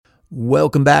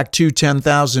Welcome back to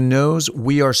 10,000 No's.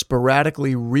 We are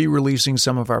sporadically re-releasing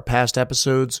some of our past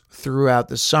episodes throughout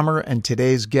the summer, and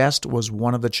today's guest was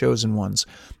one of the chosen ones.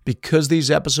 Because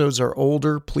these episodes are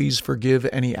older, please forgive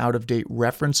any out-of-date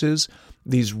references.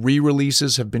 These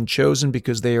re-releases have been chosen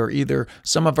because they are either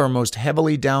some of our most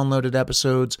heavily downloaded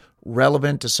episodes,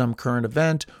 relevant to some current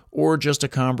event, or just a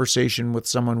conversation with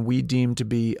someone we deem to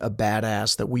be a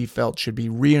badass that we felt should be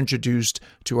reintroduced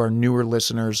to our newer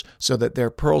listeners so that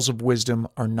their pearls of wisdom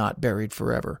are not buried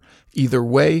forever. Either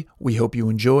way, we hope you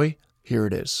enjoy. Here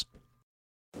it is.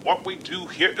 What we do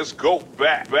here is go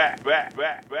back.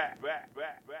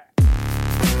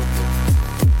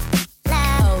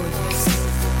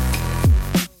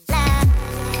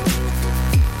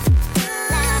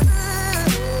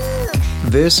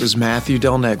 This is Matthew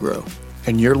Del Negro,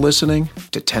 and you're listening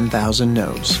to 10,000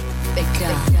 No's.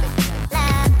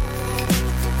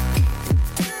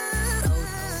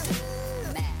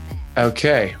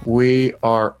 Okay, we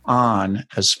are on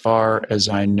as far as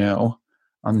I know.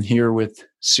 I'm here with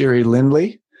Siri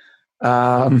Lindley.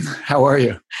 How are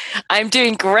you? I'm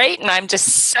doing great, and I'm just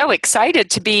so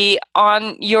excited to be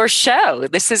on your show.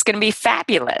 This is going to be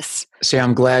fabulous. See,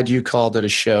 I'm glad you called it a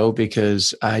show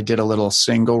because I did a little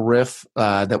single riff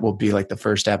that will be like the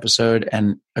first episode,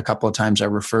 and a couple of times I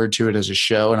referred to it as a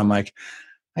show, and I'm like,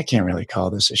 I can't really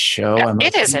call this a show.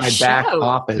 It is a show. Back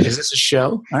office. Is this a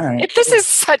show? All right. If this is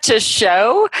such a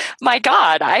show, my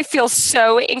God, I feel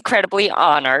so incredibly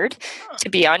honored to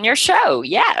be on your show.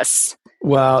 Yes.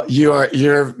 Well,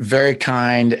 you're very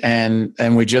kind, and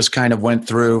we just kind of went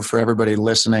through, for everybody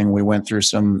listening, we went through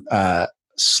some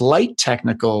slight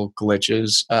technical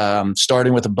glitches,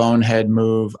 starting with a bonehead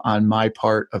move on my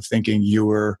part of thinking you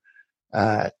were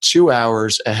 2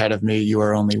 hours ahead of me. You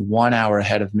are only 1 hour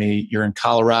ahead of me. You're in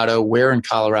Colorado. Where in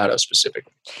Colorado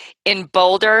specifically? In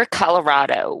Boulder,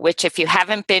 Colorado, which if you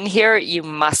haven't been here, you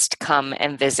must come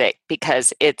and visit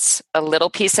because it's a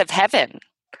little piece of heaven.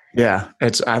 Yeah,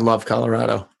 I love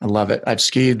Colorado. I love it. I've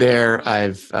skied there.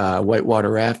 I've whitewater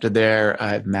rafted there.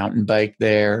 I've mountain biked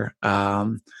there.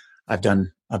 I've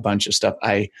done a bunch of stuff.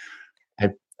 I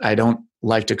don't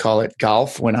like to call it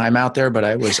golf when I'm out there, but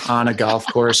I was on a golf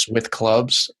course with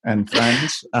clubs and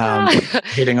friends,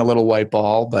 hitting a little white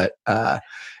ball, but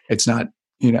it's not,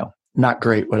 not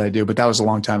great what I do, but that was a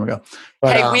long time ago.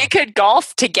 But, hey, we could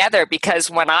golf together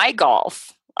because when I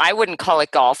golf, I wouldn't call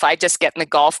it golf. I just get in the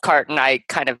golf cart and I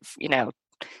kind of,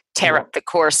 tear up the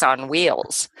course on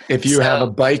wheels. If you have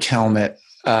a bike helmet,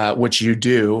 which you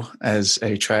do as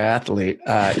a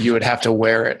triathlete, you would have to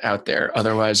wear it out there.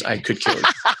 Otherwise, I could kill you.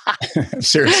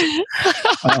 Seriously.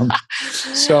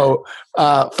 So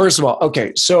first of all,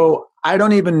 okay. So I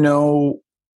don't even know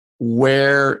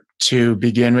where to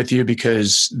begin with you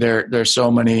because there's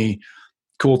so many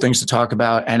cool things to talk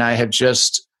about. And I have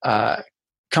just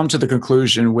come to the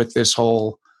conclusion with this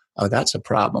whole, that's a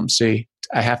problem. See,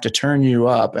 I have to turn you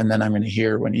up and then I'm going to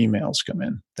hear when emails come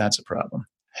in. That's a problem.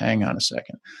 Hang on a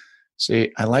second.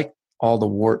 See, I like all the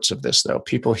warts of this, though.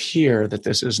 People hear that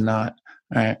this is not.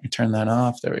 All right, turn that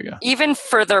off. There we go. Even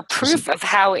further proof of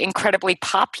how incredibly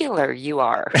popular you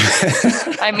are.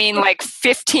 I mean, like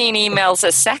 15 emails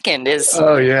a second is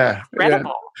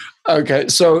incredible. Yeah. Okay,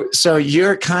 so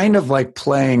you're kind of like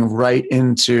playing right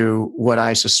into what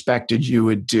I suspected you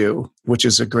would do, which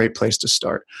is a great place to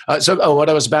start. What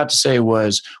I was about to say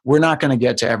was we're not going to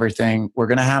get to everything. We're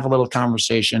going to have a little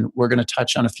conversation. We're going to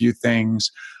touch on a few things.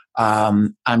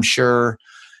 I'm sure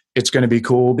it's going to be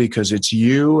cool because it's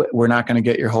you. We're not going to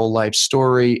get your whole life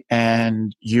story,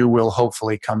 and you will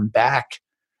hopefully come back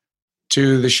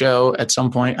to the show at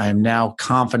some point. I am now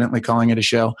confidently calling it a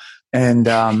show. And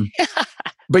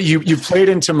but you played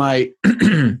into my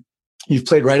you've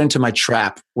played right into my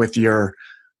trap with your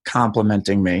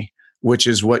complimenting me, which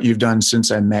is what you've done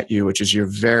since I met you, which is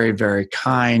you're very, very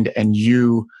kind and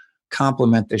you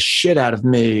compliment the shit out of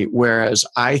me, whereas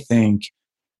I think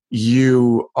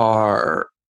you are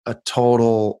a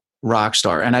total rock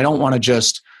star. And I don't want to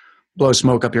just blow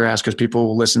smoke up your ass because people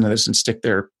will listen to this and stick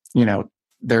their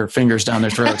fingers down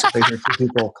their throats if they hear two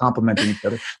people complimenting each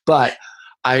other. But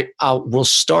we'll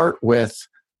start with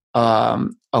a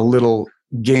little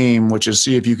game, which is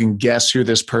see if you can guess who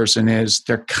this person is.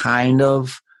 They're kind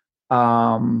of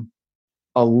a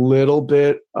little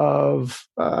bit of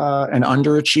an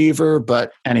underachiever,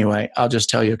 but anyway, I'll just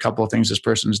tell you a couple of things this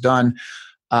person's done.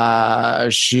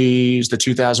 She's the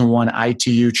 2001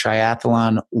 ITU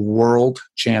Triathlon World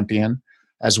Champion,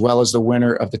 as well as the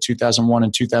winner of the 2001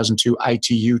 and 2002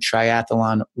 ITU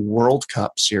Triathlon World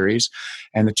Cup Series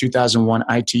and the 2001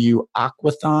 ITU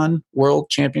Aquathon World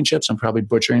Championships. I'm probably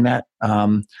butchering that.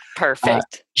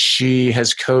 Perfect. She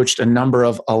has coached a number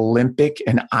of Olympic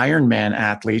and Ironman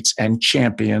athletes and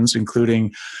champions,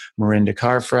 including Marinda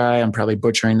Carfry, I'm probably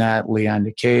butchering that, Leon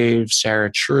DeCave,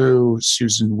 Sarah True,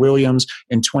 Susan Williams.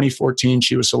 In 2014,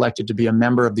 she was selected to be a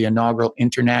member of the inaugural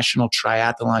International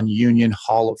Triathlon Union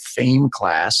Hall of Fame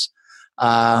class.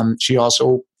 She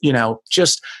also,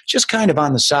 just kind of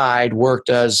on the side, worked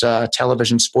as a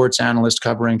television sports analyst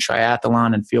covering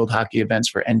triathlon and field hockey events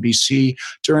for NBC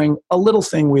during a little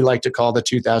thing we like to call the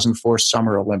 2004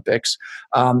 Summer Olympics.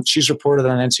 She's reported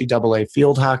on NCAA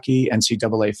field hockey,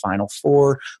 NCAA Final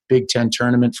Four, Big Ten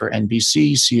tournament for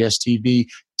NBC, CSTV,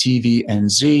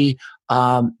 TVNZ.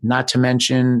 Not to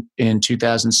mention, in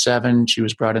 2007, she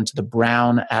was brought into the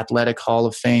Brown Athletic Hall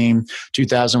of Fame.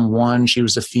 2001, she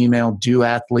was the Female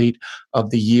Duathlete of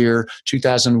the Year.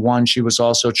 2001, she was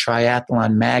also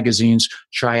Triathlon Magazine's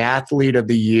Triathlete of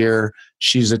the Year.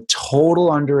 She's a total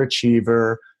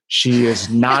underachiever. She is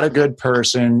not a good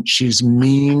person. She's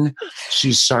mean.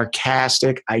 She's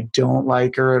sarcastic. I don't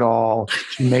like her at all.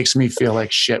 She makes me feel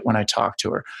like shit when I talk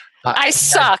to her. I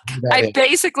suck. I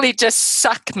basically just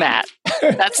suck, Matt.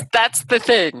 That's the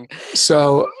thing.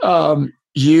 So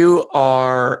you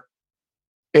are,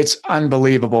 it's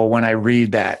unbelievable when I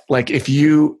read that. Like if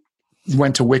you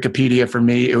went to Wikipedia for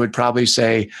me, it would probably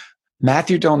say,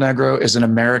 Matthew Del Negro is an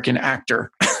American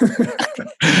actor.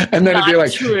 And then it'd be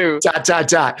like, true. ...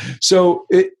 So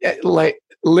like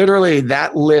literally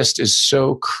that list is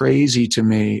so crazy to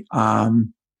me.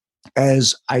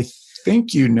 As I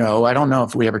think I don't know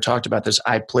if we ever talked about this.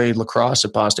 I played lacrosse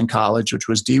at Boston College, which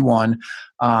was D1.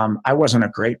 I wasn't a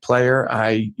great player.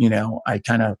 I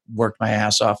kind of worked my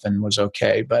ass off and was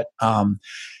okay. But,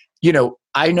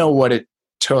 I know what it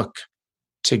took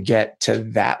to get to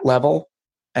that level.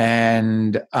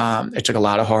 And it took a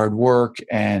lot of hard work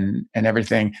and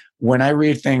everything. When I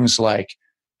read things like,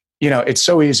 it's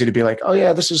so easy to be like, oh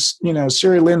yeah, this is,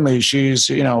 Siri Lindley. She's,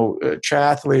 a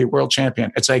triathlete, world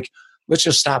champion. It's like, let's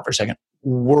just stop for a second.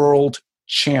 World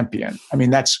champion. I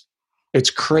mean, it's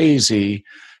crazy.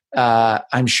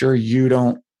 I'm sure you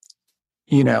don't,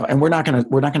 and we're not going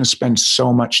to spend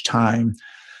so much time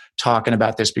talking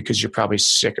about this because you're probably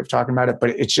sick of talking about it,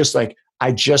 but it's just like,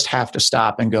 I just have to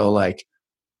stop and go like,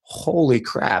 holy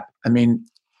crap. I mean,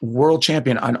 world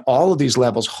champion on all of these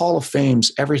levels, Hall of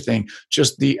Fames, everything,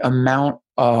 just the amount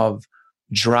of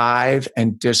drive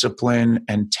and discipline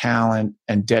and talent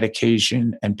and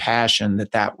dedication and passion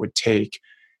that would take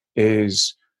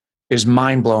is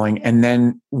mind-blowing. And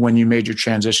then when you made your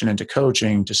transition into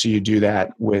coaching, to see you do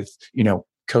that with,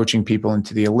 coaching people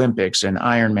into the Olympics and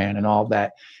Ironman and all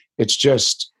that, it's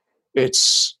just,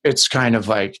 it's kind of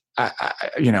like,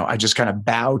 I just kind of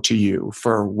bow to you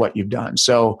for what you've done.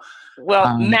 So,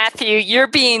 well, Matthew, you're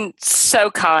being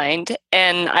so kind,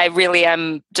 and I really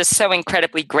am just so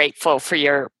incredibly grateful for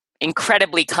your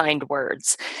incredibly kind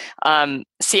words.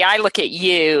 See, I look at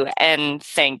you and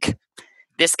think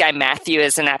this guy Matthew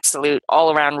is an absolute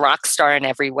all-around rock star in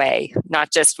every way,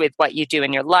 not just with what you do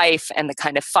in your life and the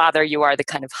kind of father you are, the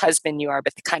kind of husband you are,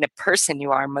 but the kind of person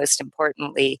you are, most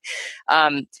importantly.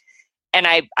 And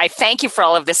I thank you for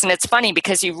all of this. And it's funny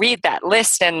because you read that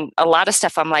list and a lot of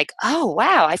stuff, I'm like, oh,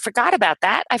 wow, I forgot about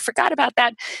that.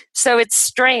 So it's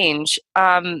strange.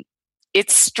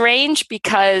 It's strange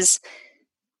because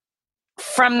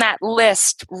from that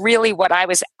list, really what I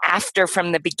was after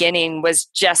from the beginning was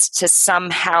just to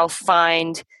somehow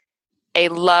find a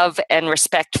love and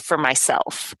respect for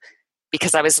myself,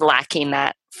 because I was lacking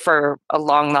that for a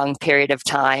long, long period of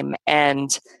time.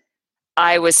 And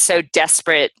I was so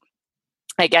desperate,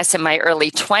 I guess, in my early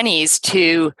 20s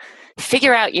to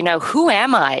figure out, who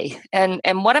am I and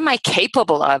what am I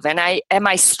capable of? And am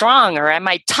I strong, or am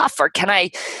I tough, or can I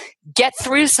get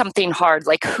through something hard?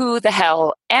 Like, who the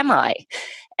hell am I?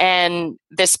 And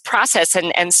this process,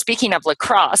 and speaking of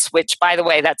lacrosse, which, by the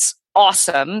way, that's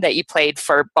awesome that you played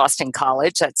for Boston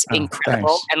College. That's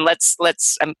incredible. Thanks.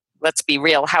 And let's be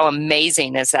real. How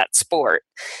amazing is that sport?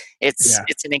 It's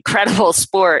an incredible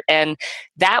sport. And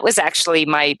that was actually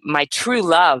my true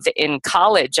love in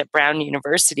college at Brown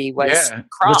University was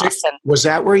cross. Was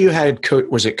that where you had,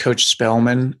 was it Coach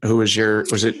Spellman who was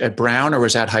was it at Brown, or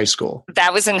was that high school?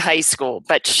 That was in high school,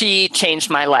 but she changed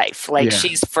my life.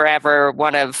 She's forever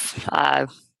one of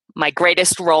my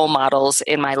greatest role models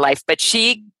in my life, but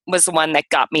she was the one that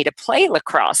got me to play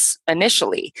lacrosse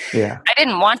initially. Yeah. I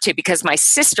didn't want to because my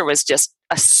sister was just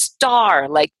a star,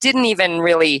 didn't even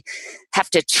really have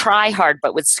to try hard,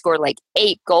 but would score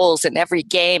 8 goals in every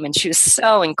game. And she was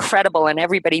so incredible and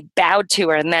everybody bowed to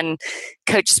her. And then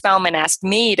Coach Spellman asked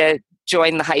me to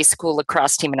join the high school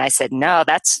lacrosse team. And I said, no,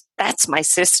 that's my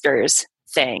sister's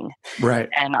thing. Right.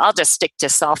 And I'll just stick to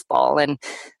softball.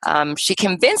 And she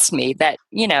convinced me that,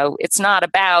 it's not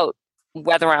about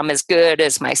whether I'm as good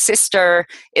as my sister.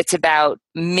 It's about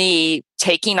me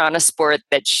taking on a sport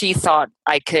that she thought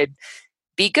I could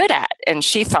be good at and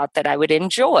she thought that I would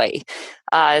enjoy.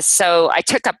 So I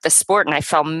took up the sport and I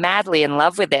fell madly in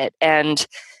love with it and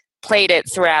played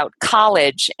it throughout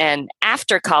college. And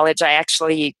after college, I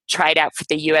actually tried out for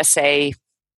the USA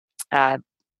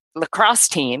lacrosse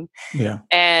team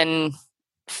and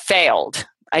failed.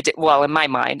 Well, in my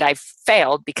mind, I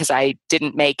failed because I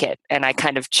didn't make it and I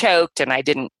kind of choked and I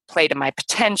didn't play to my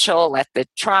potential at the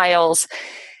trials.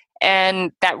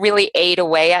 And that really ate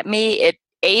away at me. It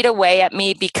ate away at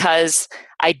me because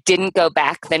I didn't go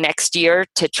back the next year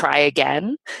to try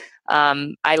again.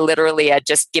 I literally had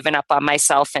just given up on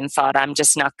myself and thought I'm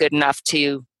just not good enough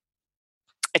to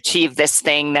achieve this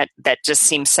thing that just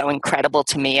seems so incredible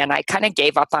to me. And I kind of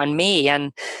gave up on me.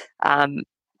 And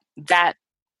that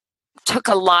took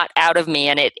a lot out of me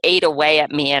and it ate away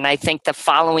at me. And I think the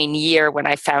following year when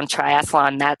I found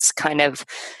triathlon, that's kind of,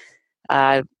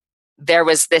 there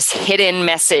was this hidden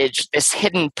message, this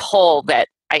hidden pull that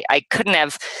I couldn't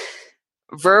have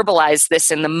verbalized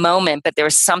this in the moment, but there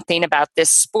was something about this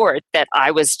sport that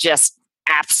I was just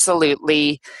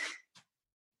absolutely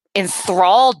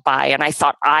enthralled by. And I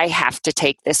thought, I have to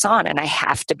take this on and I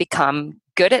have to become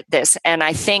good at this. And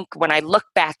I think when I look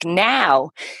back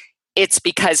now, it's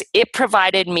because it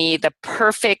provided me the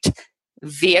perfect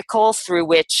vehicle through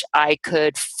which I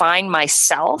could find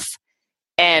myself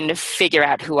and figure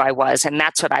out who I was. And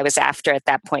that's what I was after at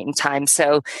that point in time.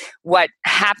 So what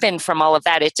happened from all of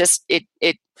that,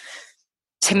 it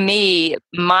to me,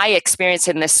 my experience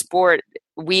in this sport,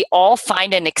 we all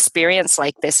find an experience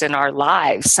like this in our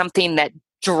lives, something that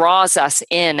draws us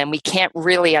in and we can't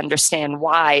really understand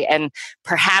why. And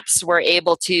perhaps we're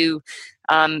able to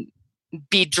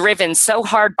be driven so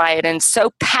hard by it and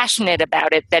so passionate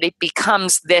about it that it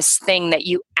becomes this thing that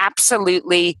you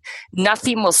absolutely,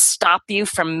 nothing will stop you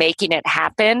from making it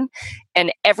happen.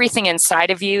 And everything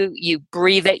inside of you, you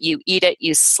breathe it, you eat it,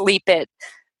 you sleep it.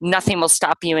 Nothing will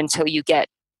stop you until you get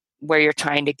where you're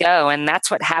trying to go. And that's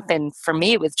what happened for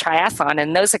me with triathlon.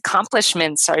 And those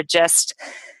accomplishments are just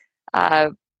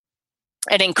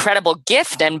an incredible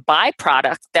gift and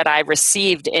byproduct that I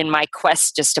received in my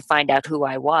quest just to find out who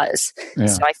I was. Yeah.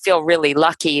 So I feel really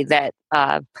lucky that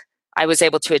I was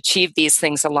able to achieve these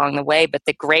things along the way. But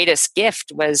the greatest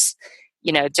gift was,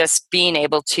 just being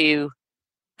able to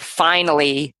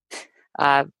finally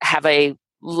have a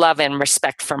love and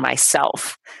respect for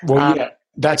myself. Well,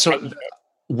 that's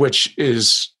which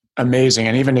is amazing.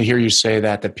 And even to hear you say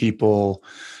that people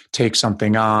take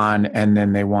something on and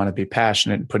then they want to be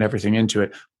passionate and put everything into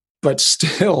it. But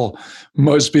still,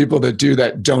 most people that do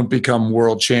that don't become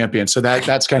world champions. So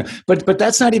that's kind of, but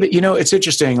that's not even, it's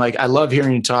interesting. Like, I love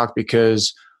hearing you talk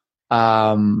because,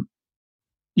 I'm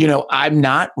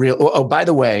not real. Oh, by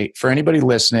the way, for anybody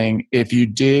listening, if you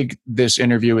dig this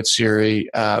interview with Siri,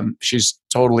 she's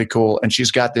totally cool. And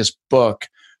she's got this book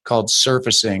called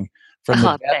Surfacing from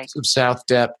the depths of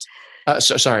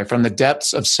from the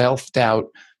depths of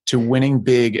self-doubt to winning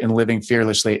big and living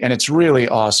fearlessly. And it's really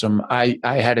awesome. I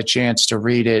had a chance to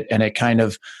read it and it kind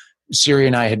of, Siri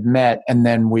and I had met and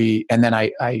then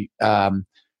I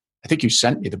think you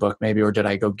sent me the book maybe, or did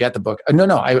I go get the book?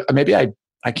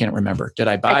 I can't remember. Did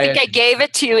I buy it? I think I gave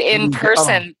it to you in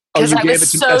person because I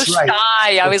was so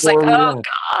shy. I was like, oh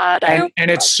God. And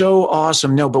it's so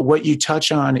awesome. No, but what you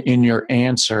touch on in your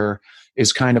answer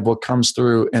is kind of what comes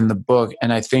through in the book.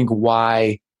 And I think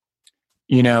why,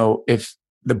 if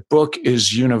the book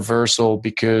is universal,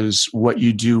 because what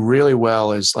you do really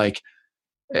well is like,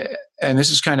 and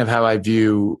this is kind of how I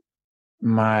view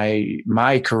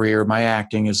my career, my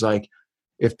acting is like,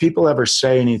 if people ever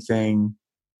say anything,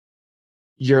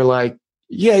 you're like,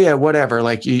 yeah, whatever.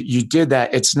 Like you did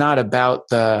that. It's not about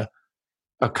the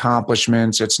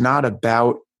accomplishments. It's not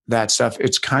about that stuff.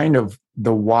 It's kind of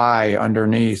the why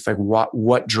underneath, like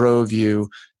what drove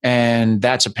you. And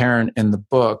that's apparent in the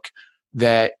book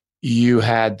that you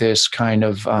had this kind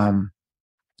of,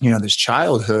 this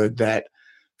childhood that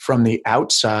from the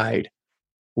outside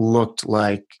looked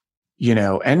like,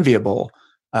 enviable.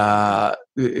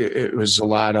 It was a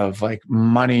lot of like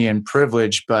money and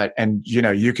privilege, and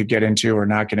you could get into or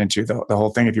not get into the whole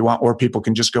thing if you want, or people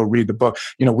can just go read the book.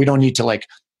 We don't need to like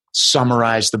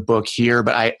summarize the book here,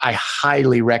 but I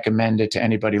highly recommend it to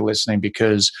anybody listening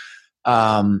because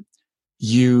what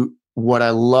I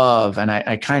love, and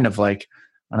I kind of like,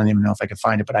 I don't even know if I could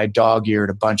find it, but I dog-eared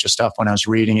a bunch of stuff when I was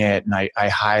reading it, and I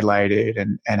highlighted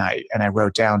and I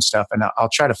wrote down stuff, and I'll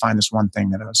try to find this one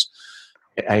thing that I was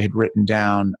I had written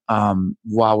down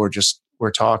while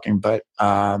we're talking, but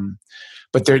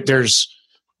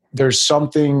there's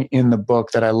something in the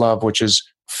book that I love, which is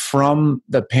from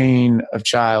the pain of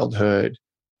childhood,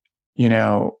 you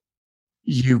know,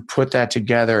 you put that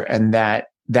together, and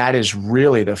that is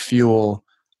really the fuel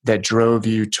that drove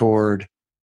you toward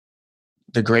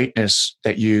the greatness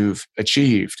that you've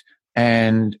achieved.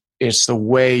 And it's the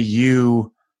way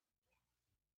you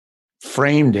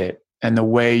framed it and the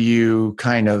way you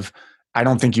kind of, I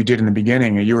don't think you did in the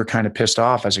beginning, you were kind of pissed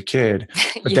off as a kid,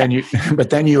 but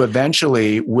then you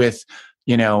eventually, with,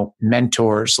 you know,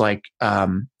 mentors like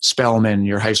Spellman,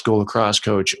 your high school lacrosse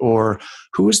coach, or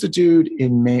who was the dude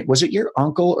in Maine? Was it your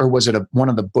uncle, or was it one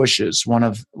of the Bushes? One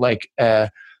of like the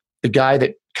guy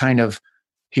that kind of,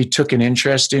 he took an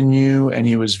interest in you and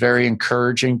he was very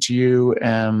encouraging to you.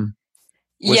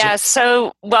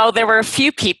 So, well, there were a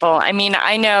few people. I mean,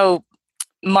 I know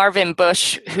Marvin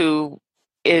Bush, who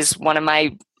is one of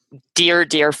my dear,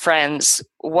 dear friends.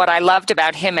 What I loved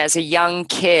about him as a young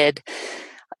kid,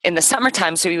 in the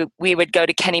summertime, so we would go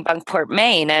to Kennebunkport,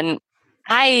 Maine. And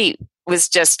I was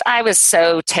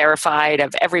so terrified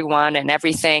of everyone and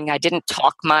everything. I didn't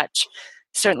talk much,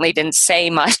 certainly didn't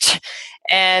say much.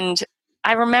 And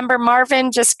I remember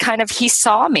Marvin just kind of, he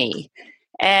saw me,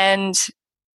 and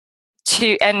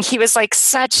he was like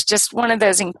just one of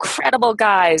those incredible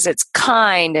guys. It's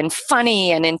kind and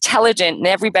funny and intelligent, and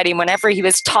everybody, whenever he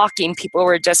was talking, people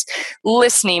were just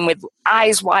listening with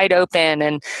eyes wide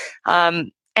open.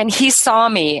 And he saw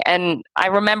me, and I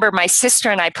remember my sister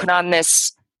and I put on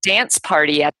this dance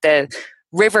party at the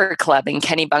River Club in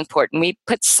Kennebunkport, and we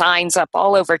put signs up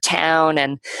all over town,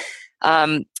 and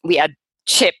we had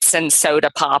chips and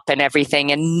soda pop and everything,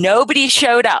 and nobody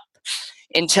showed up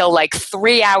until like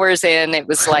 3 hours in. It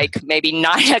was like maybe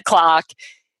 9 o'clock,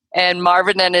 and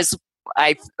Marvin and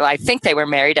I think they were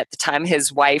married at the time,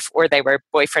 his wife, or they were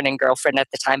boyfriend and girlfriend at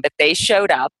the time, but they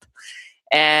showed up.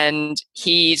 And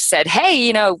he said, "Hey,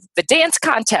 you know, the dance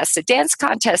contest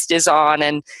is on."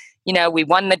 And, you know, we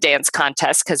won the dance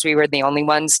contest because we were the only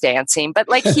ones dancing. But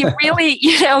like, he really,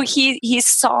 you know, he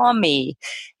saw me.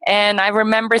 And I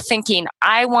remember thinking,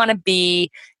 I want to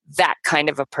be that kind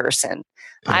of a person.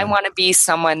 Yeah. I want to be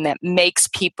someone that makes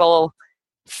people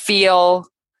feel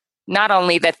not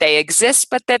only that they exist,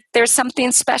 but that there's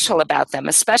something special about them,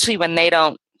 especially when they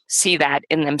don't see that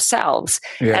in themselves.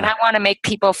 Yeah. And I want to make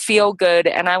people feel good,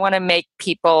 and I want to make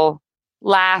people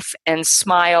laugh and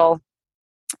smile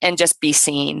and just be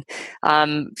seen.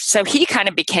 So he kind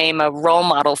of became a role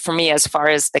model for me as far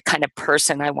as the kind of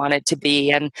person I wanted to be.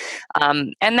 And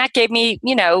that gave me,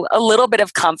 you know, a little bit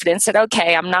of confidence that,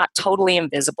 okay, I'm not totally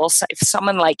invisible. So if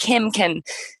someone like him can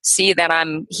see that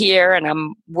I'm here and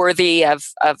I'm worthy of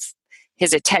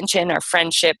his attention or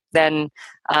friendship, then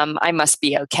I must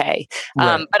be okay.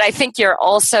 Right. But I think you're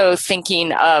also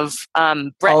thinking of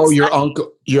Brett. Oh, your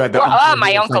uncle. You had the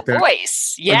my uncle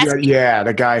Boyce. Yes. Yeah,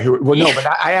 the guy who. Well, no, but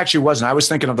I actually wasn't. I was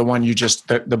thinking of the one you just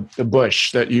the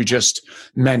Bush that you just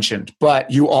mentioned.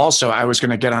 But you also, I was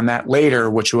going to get on that later,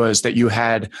 which was that you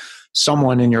had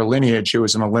someone in your lineage who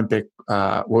was an Olympic.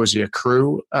 What was he? A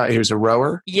crew? He was a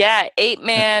rower. Yeah,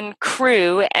 8-man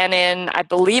crew, and in I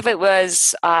believe it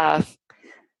was.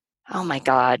 Oh my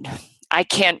God.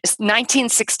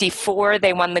 1964,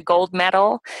 they won the gold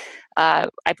medal. I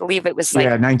believe it was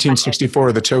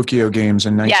 1964, the Tokyo Games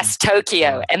in Yes,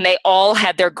 Tokyo. And they all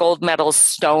had their gold medals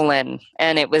stolen.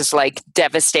 And it was like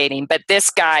devastating. But this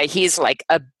guy, he's like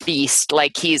a beast.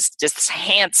 Like, he's just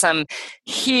handsome,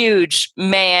 huge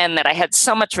man that I had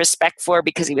so much respect for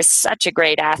because he was such a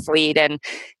great athlete. And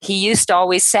he used to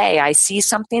always say, "I see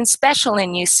something special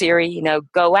in you, Siri, you know,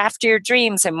 go after your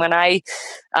dreams." And when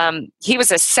he was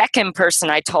a second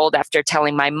person I told after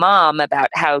telling my mom about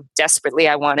how desperately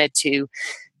I wanted to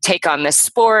take on this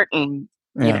sport. And,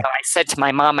 you know, I said to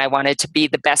my mom I wanted to be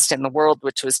the best in the world,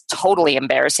 which was totally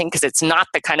embarrassing because it's not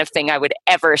the kind of thing I would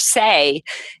ever say.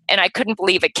 And I couldn't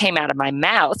believe it came out of my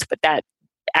mouth, but that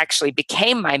actually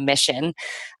became my mission.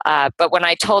 But when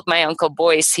I told my Uncle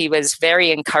Boyce, he was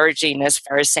very encouraging as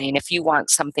far as saying, if you want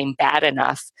something bad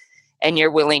enough and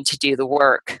you're willing to do the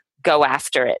work, go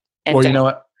after it. And well, you know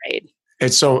what?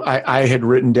 It's so I had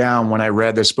written down when I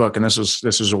read this book, and this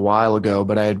was a while ago,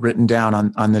 but I had written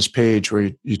down on this page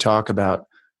where you talk about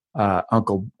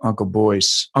Uncle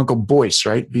Boyce,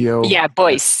 right? B-O. Yeah,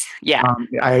 Boyce. Yeah.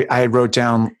 I wrote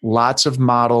down lots of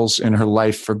models in her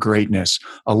life for greatness.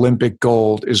 Olympic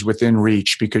gold is within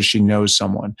reach because she knows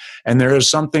someone. And there is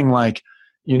something like,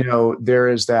 you know, there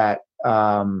is that,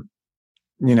 you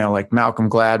know, like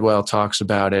Malcolm Gladwell talks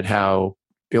about it, how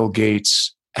Bill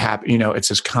Gates, you know, it's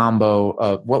this combo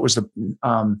of what was the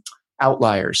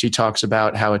outliers. He talks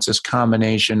about how it's this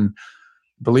combination.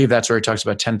 I believe that's where he talks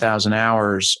about 10,000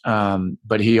 hours.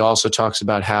 But he also talks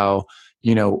about how,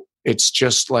 it's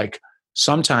just like,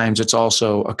 sometimes it's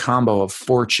also a combo of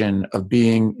fortune, of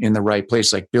being in the right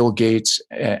place. Like Bill Gates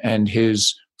and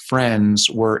his friends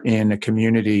were in a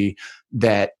community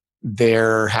that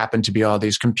there happened to be all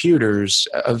these computers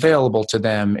available to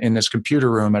them in this computer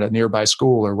room at a nearby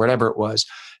school or whatever it was.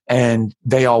 And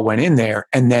they all went in there,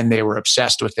 and then they were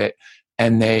obsessed with it,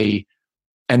 and they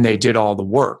did all the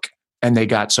work, and they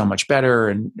got so much better.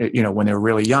 And, when they were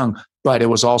really young, but it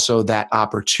was also that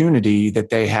opportunity that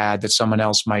they had that someone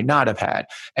else might not have had.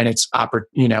 And it's,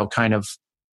 kind of,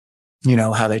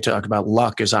 how they talk about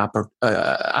luck is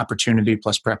opportunity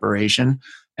plus preparation.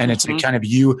 And it's kind of,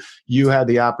 you had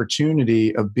the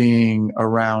opportunity of being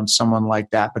around someone like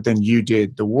that, but then you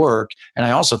did the work. And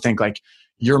I also think like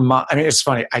your mom, I mean, it's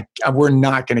funny. We're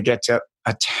not going to get to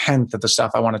a tenth of the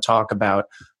stuff I want to talk about.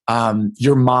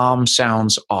 Your mom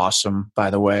sounds awesome, by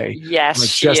the way. Yes, like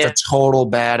just a total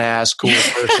badass, cool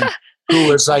person who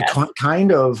was like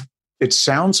kind of, it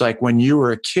sounds like when you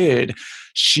were a kid,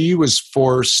 she was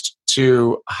forced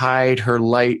to hide her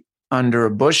light under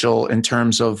a bushel in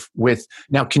terms of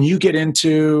now, can you get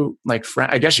into like,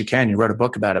 I guess you can, you wrote a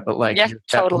book about it, but like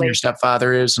totally. Your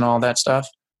stepfather is and all that stuff.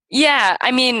 Yeah,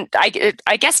 I mean,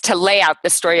 I guess to lay out the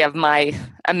story of my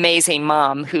amazing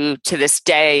mom, who to this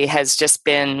day has just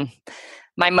been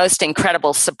my most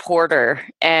incredible supporter.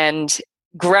 And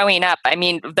growing up, I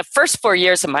mean, the first 4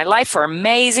 years of my life were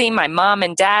amazing. My mom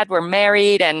and dad were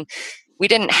married, and we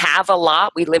didn't have a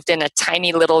lot. We lived in a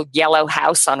tiny little yellow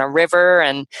house on a river,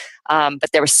 and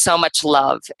but there was so much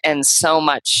love and so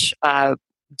much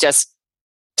just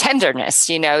tenderness,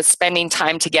 spending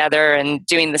time together and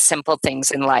doing the simple things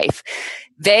in life.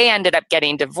 They ended up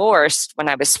getting divorced when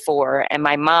I was 4, and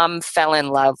my mom fell in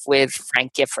love with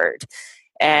Frank Gifford.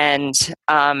 And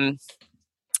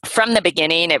from the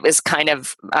beginning, it was kind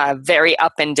of very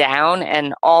up and down.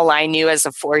 And all I knew as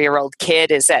a 4-year-old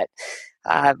kid is that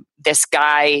this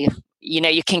guy,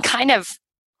 you can kind of,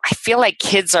 I feel like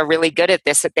kids are really good at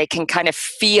this, that they can kind of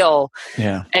feel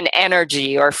an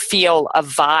energy or feel a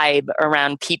vibe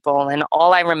around people. And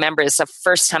all I remember is the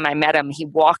first time I met him, he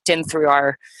walked in through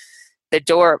our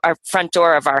front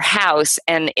door of our house,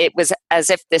 and it was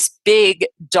as if this big,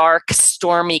 dark,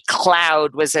 stormy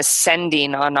cloud was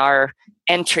ascending on our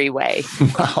entryway.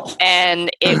 Wow. And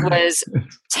it was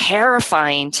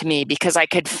terrifying to me because I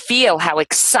could feel how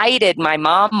excited my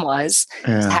mom was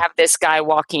to have this guy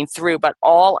walking through, but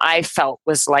all I felt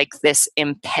was like this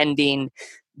impending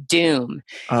doom.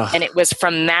 And it was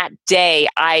from that day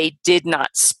I did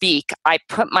not speak. I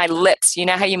put my lips, you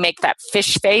know how you make that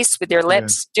fish face with your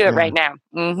lips? Do it right now.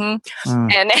 And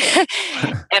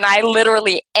I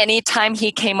literally, anytime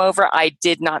he came over, I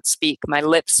did not speak. My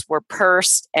lips were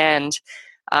pursed. And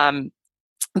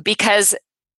because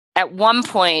at one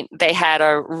point they had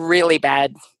a really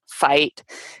bad fight,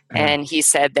 and he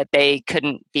said that they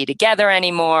couldn't be together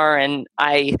anymore. And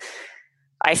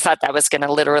I thought that was going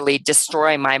to literally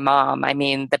destroy my mom. I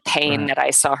mean, the pain that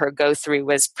I saw her go through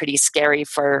was pretty scary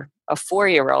for a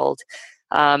 4-year-old.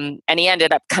 And he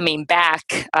ended up coming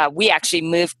back. We actually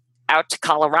moved out to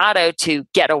Colorado to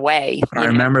get away. I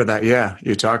remember that. Yeah.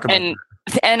 You talk about that.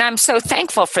 And I'm so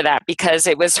thankful for that, because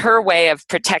it was her way of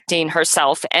protecting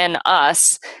herself and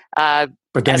us. But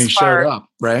then he showed up,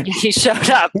 right? He showed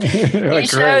up. He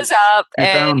shows up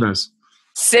and found us.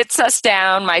 Sits us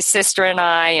down, my sister and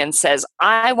I, and says,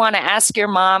 I want to ask your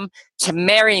mom to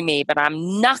marry me, but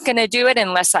I'm not going to do it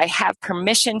unless I have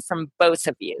permission from both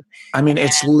of you. I mean,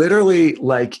 it's literally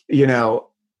like,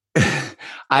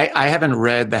 I haven't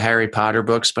read the Harry Potter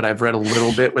books, but I've read a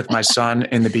little bit with my son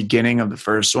in the beginning of the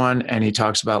first one. And he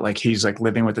talks about like, he's like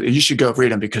living with it. You should go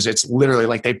read them, because it's literally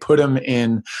like they put him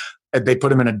in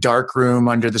a dark room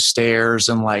under the stairs,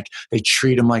 and like they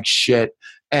treat him like shit.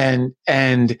 And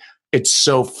it's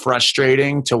so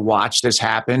frustrating to watch this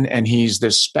happen. And he's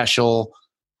this special,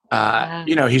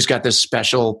 he's got this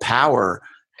special power,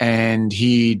 and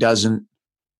he doesn't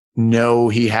know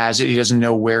he has it. He doesn't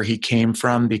know where he came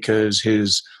from, because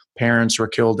his parents were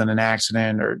killed in an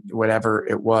accident or whatever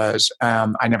it was.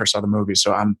 I never saw the movie,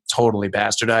 so I'm totally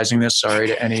bastardizing this. Sorry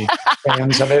to any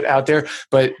fans of it out there.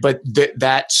 But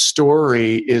that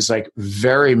story is like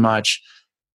very much,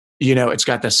 it's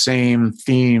got the same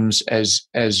themes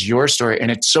as your story.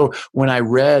 And it's so, when I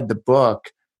read the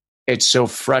book, it's so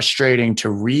frustrating to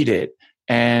read it.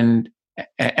 And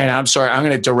I'm sorry, I'm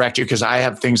going to direct you, because I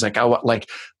have things like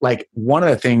one of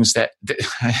the things that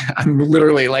I'm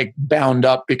literally like bound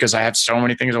up, because I have so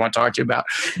many things I want to talk to you about.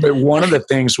 But one of the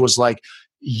things was like,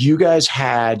 you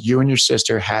and your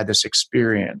sister had this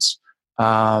experience.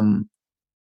 And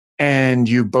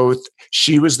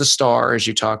she was the star, as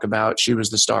you talk about, she was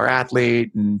the star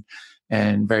athlete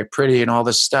and very pretty and all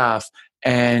this stuff.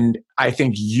 And I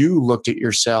think you looked at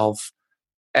yourself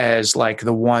as like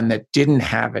the one that didn't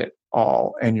have it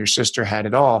all, and your sister had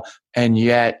it all. And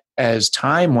yet, as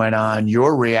time went on,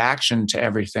 your reaction to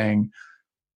everything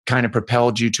kind of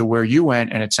propelled you to where you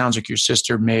went. And it sounds like your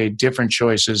sister made different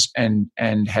choices and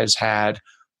has had,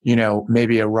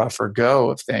 maybe a rougher go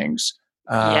of things,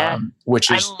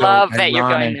 which is I love that you're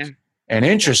going there. And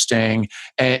interesting.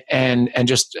 And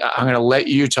just, I'm going to let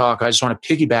you talk. I just want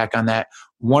to piggyback on that.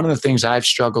 One of the things I've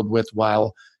struggled with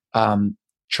while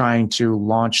trying to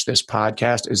launch this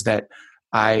podcast is that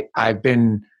I've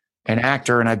been an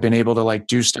actor and I've been able to like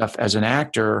do stuff as an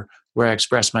actor where I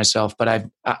express myself, but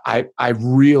I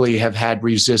really have had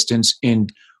resistance in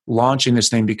launching this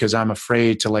thing because I'm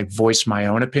afraid to like voice my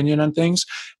own opinion on things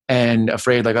and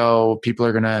afraid like, oh, people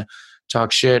are going to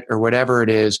talk shit or whatever it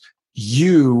is.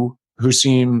 You, who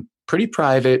seem pretty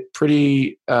private,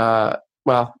 pretty, you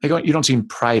don't seem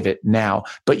private now,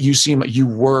 but you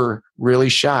were really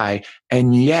shy.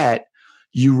 And yet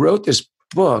you wrote this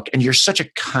book and you're such a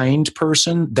kind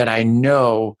person that I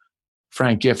know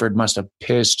Frank Gifford must have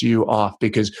pissed you off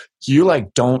because you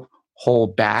like don't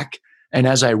hold back. And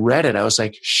as I read it, I was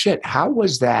like, shit, how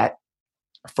was that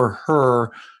for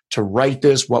her to write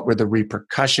this? What were the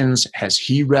repercussions? Has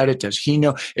he read it? Does he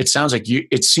know? It sounds like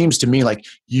it seems to me like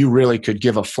you really could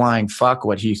give a flying fuck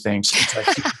what he thinks.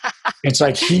 It's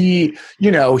like he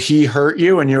hurt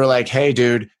you and you were like, hey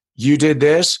dude, you did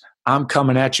this. I'm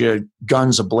coming at you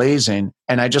guns a-blazing.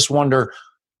 And I just wonder,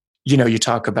 you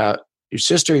talk about your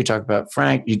sister, you talk about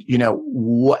Frank,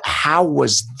 how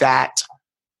was that?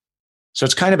 So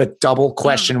it's kind of a double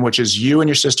question, which is you and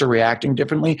your sister reacting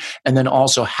differently. And then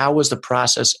also, how was the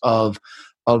process of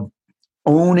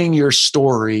owning your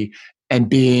story and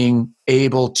being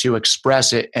able to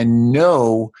express it and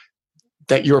know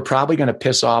that you're probably going to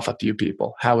piss off a few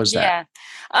people? How was that?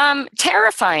 Yeah.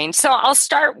 Terrifying. So I'll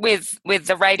start with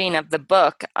the writing of the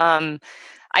book.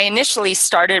 I initially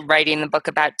started writing the book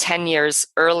about 10 years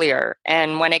earlier.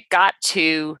 And when it got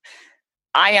to,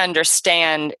 I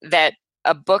understand that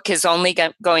a book is only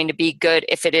going to be good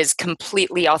if it is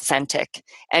completely authentic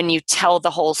and you tell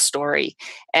the whole story.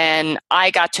 And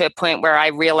I got to a point where I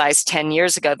realized 10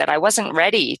 years ago that I wasn't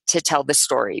ready to tell the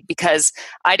story because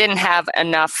I didn't have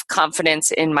enough confidence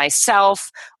in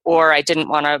myself, or I didn't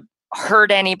want to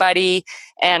hurt anybody.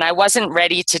 And I wasn't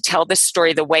ready to tell the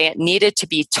story the way it needed to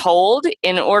be told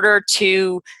in order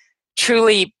to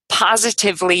truly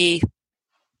positively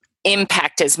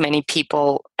impact as many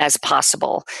people as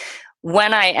possible.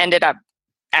 When I ended up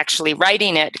actually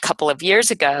writing it a couple of years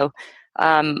ago,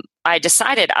 I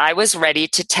decided I was ready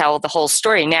to tell the whole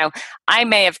story. Now, I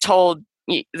may have told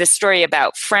the story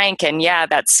about Frank, and yeah,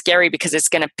 that's scary because it's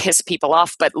going to piss people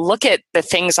off, but look at the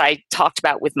things I talked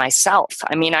about with myself.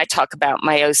 I mean, I talk about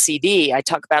my OCD. I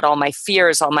talk about all my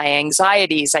fears, all my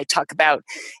anxieties. I talk about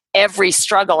every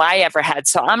struggle I ever had.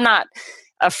 So I'm not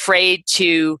afraid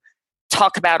to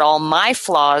talk about all my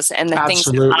flaws and the things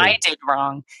that I did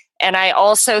wrong. And I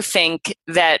also think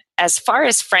that as far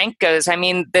as Frank goes, I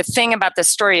mean, the thing about the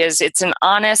story is it's an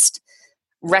honest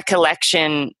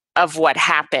recollection of what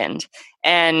happened.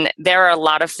 And there are a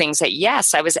lot of things that,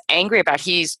 yes, I was angry about.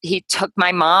 He took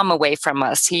my mom away from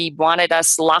us. He wanted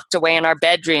us locked away in our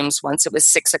bedrooms once it was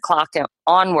 6 o'clock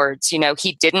onwards.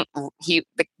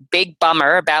 The big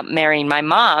bummer about marrying my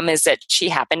mom is that she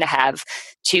happened to have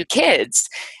 2 kids.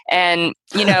 And,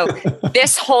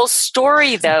 this whole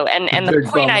story though, and the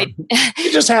point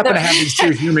you just happen to have these 2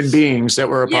 human beings that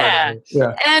were a part of it.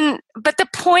 Yeah. But the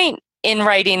point in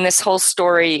writing this whole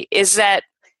story is that,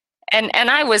 and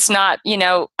I was not,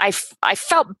 I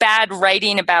felt bad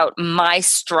writing about my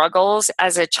struggles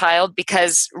as a child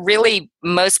because really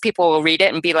most people will read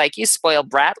it and be like, you spoiled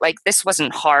brat. Like this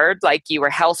wasn't hard. Like you were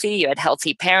healthy. You had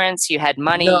healthy parents. You had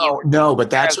money. But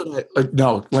that's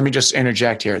let me just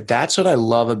interject here. That's what I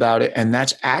love about it. And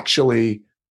that's actually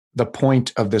the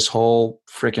point of this whole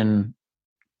freaking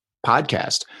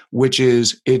podcast, which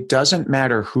is it doesn't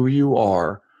matter who you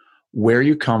are, where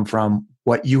you come from,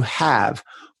 what you have.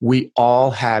 We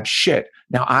all have shit.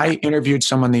 Now, I interviewed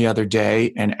someone the other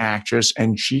day, an actress,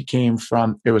 and she came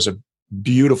from, it was a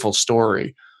beautiful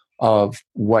story of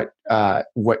what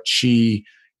she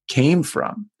came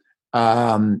from.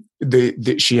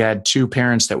 She had 2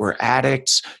 parents that were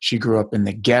addicts. She grew up in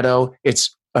the ghetto.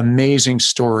 It's amazing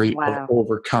story of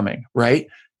overcoming, right?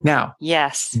 Now,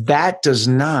 yes, that does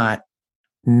not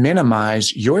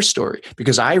minimize your story,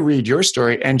 because I read your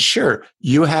story and sure,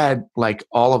 you had like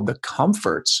all of the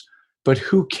comforts, but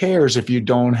who cares if you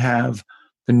don't have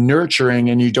the nurturing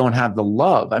and you don't have the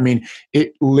love? I mean,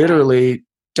 it literally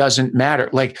doesn't matter.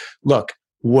 Like, look,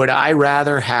 would I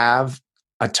rather have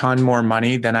a ton more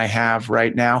money than I have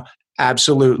right now?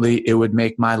 Absolutely. It would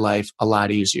make my life a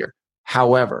lot easier.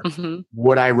 However,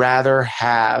 would I rather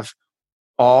have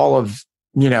all of,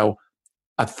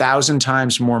 1,000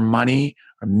 times more money,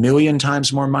 1,000,000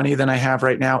 times more money than I have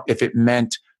right now, if it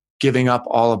meant giving up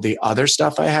all of the other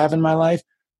stuff I have in my life?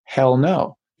 Hell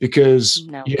no, because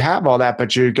you have all that,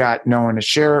 but you got no one to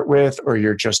share it with, or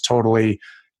you're just totally,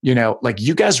 like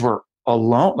you guys were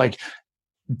alone. Like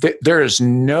there is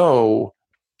no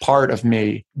part of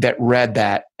me that read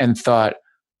that and thought,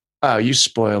 oh, you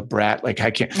spoiled brat. Like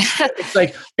I can't, it's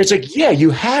like, yeah,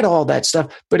 you had all that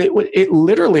stuff, but it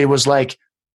literally was like,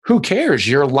 who cares?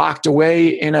 You're locked away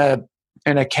in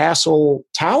a castle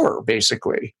tower,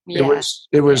 basically. Yeah.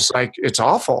 It was like, it's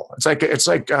awful. It's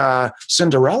like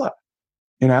Cinderella,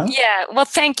 Yeah. Well,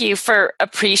 thank you for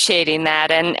appreciating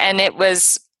that. And it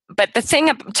was, but the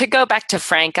thing, to go back to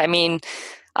Frank, I mean,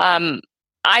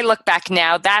 I look back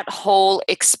now, that whole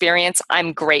experience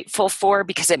I'm grateful for,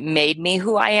 because it made me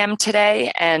who I am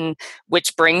today. And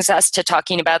which brings us to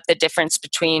talking about the difference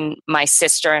between my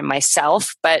sister and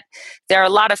myself. But there are a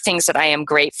lot of things that I am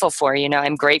grateful for.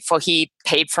 I'm grateful he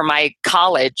paid for my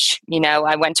college.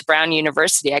 I went to Brown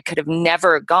University. I could have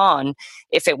never gone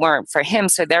if it weren't for him.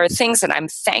 So there are things that I'm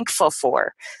thankful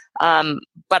for.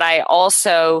 But I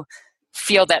also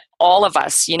feel that all of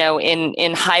us, in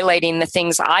highlighting the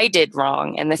things I did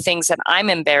wrong and the things that I'm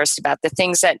embarrassed about, the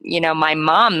things that, my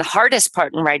mom, the hardest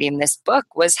part in writing this book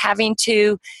was having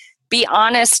to be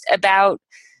honest about,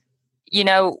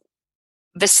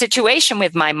 the situation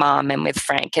with my mom and with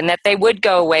Frank, and that they would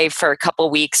go away for a couple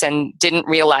weeks and didn't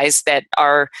realize that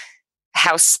our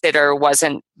house sitter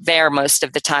wasn't there most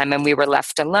of the time and we were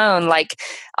left alone. Like,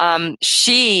 I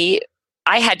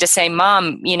had to say,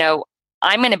 Mom,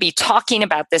 I'm going to be talking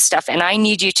about this stuff, and I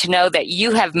need you to know that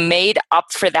you have made up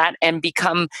for that and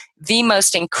become the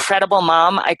most incredible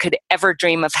mom I could ever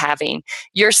dream of having.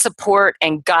 Your support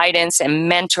and guidance and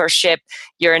mentorship,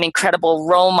 you're an incredible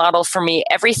role model for me.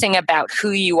 Everything about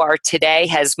who you are today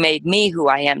has made me who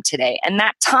I am today. And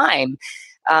that time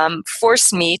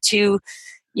forced me to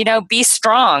be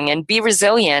strong and be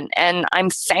resilient. And I'm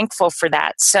thankful for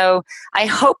that. So I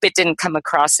hope it didn't come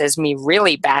across as me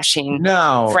really bashing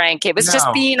Frank. It was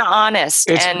just being honest.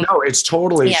 It's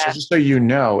totally, just so you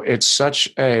know, it's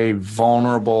such a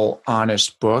vulnerable,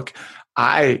 honest book.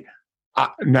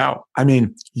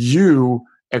 You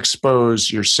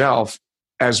expose yourself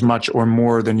as much or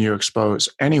more than you expose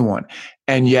anyone.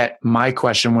 And yet my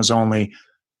question was only,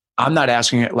 I'm not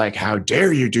asking it like, how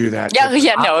dare you do that?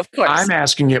 No, of course. I'm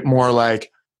asking it more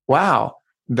like, wow,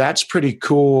 that's pretty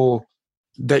cool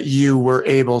that you were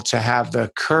able to have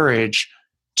the courage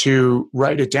to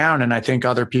write it down. And I think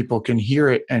other people can hear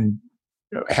it and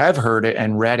have heard it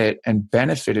and read it and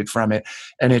benefited from it.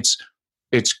 And it's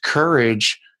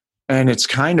courage. And it's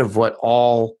kind of what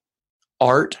all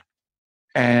art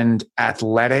and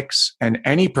athletics and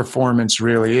any performance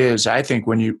really is. I think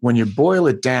when you boil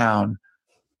it down,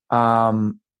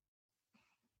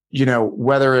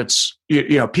 whether it's,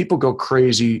 people go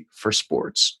crazy for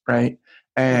sports, right?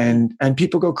 And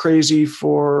people go crazy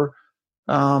for,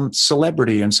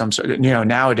 celebrity in some sort.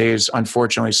 Nowadays,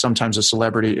 unfortunately, sometimes a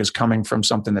celebrity is coming from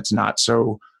something that's not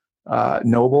so,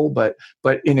 noble, but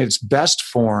in its best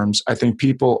forms, I think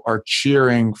people are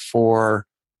cheering for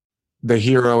the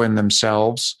hero in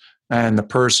themselves and the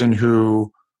person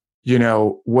who,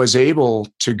 was able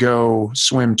to go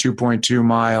swim 2.2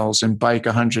 miles and bike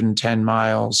 110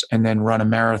 miles and then run a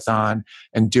marathon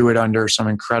and do it under some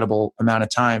incredible amount of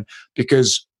time,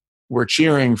 because we're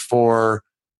cheering for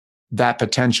that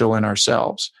potential in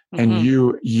ourselves. Mm-hmm.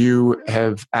 And you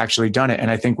have actually done it.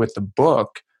 And I think with the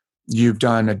book, you've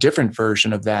done a different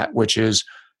version of that, which is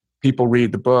people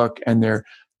read the book and they're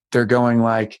going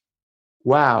like,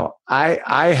 wow, I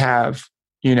have,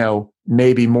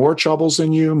 maybe more troubles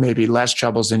than you, maybe less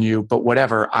troubles than you, but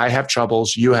whatever. I have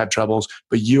troubles, you have troubles,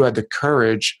 but you had the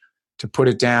courage to put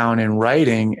it down in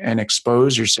writing and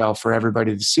expose yourself for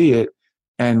everybody to see it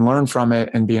and learn from it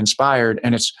and be inspired.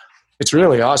 And it's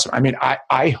really awesome. I mean,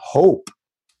 I hope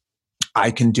I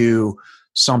can do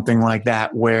something like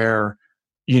that where,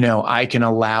 I can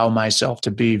allow myself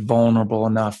to be vulnerable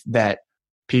enough that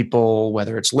people,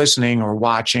 whether it's listening or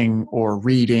watching or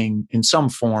reading in some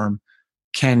form,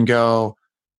 can go,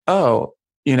 oh,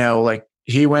 like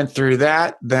he went through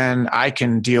that, then I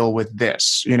can deal with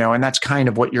this, and that's kind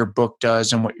of what your book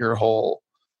does and what your whole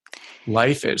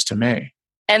life is to me.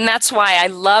 And that's why I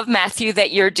love, Matthew,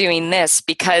 that you're doing this,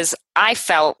 because I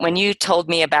felt when you told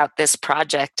me about this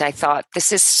project, I thought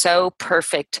this is so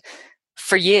perfect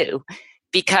for you,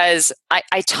 because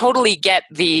I totally get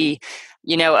the,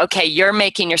 okay, you're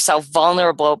making yourself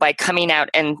vulnerable by coming out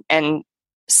and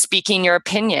speaking your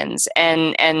opinions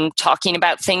and talking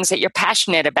about things that you're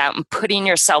passionate about and putting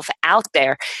yourself out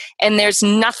there. And there's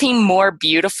nothing more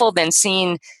beautiful than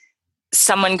seeing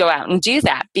someone go out and do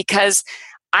that, because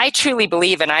I truly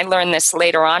believe, and I learned this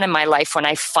later on in my life when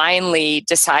I finally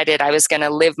decided I was going to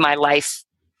live my life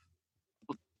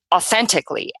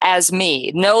authentically as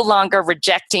me, no longer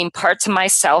rejecting parts of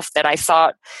myself that I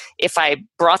thought if I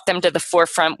brought them to the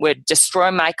forefront would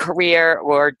destroy my career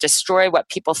or destroy what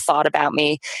people thought about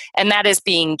me. And that is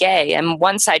being gay. And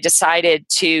once I decided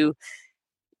to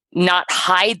not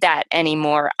hide that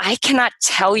anymore, I cannot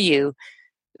tell you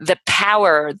the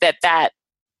power that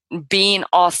being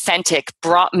authentic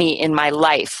brought me in my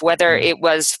life, whether it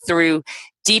was through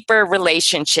deeper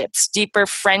relationships, deeper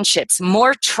friendships,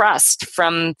 more trust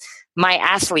from my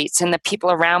athletes and the people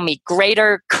around me,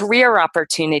 greater career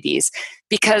opportunities.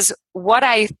 Because what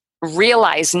I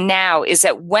realize now is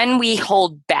that when we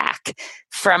hold back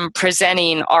from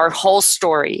presenting our whole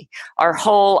story, our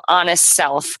whole honest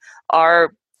self,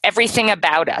 our everything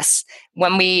about us,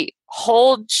 when we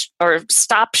hold or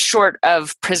stop short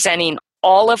of presenting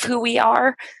all of who we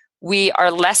are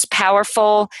less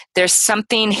powerful. There's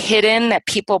something hidden that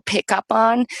people pick up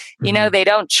on. They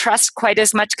don't trust quite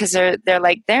as much because they're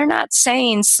like, they're not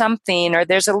saying something, or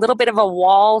there's a little bit of a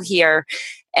wall here.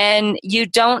 And you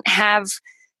don't have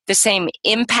the same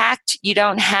impact. You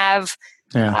don't have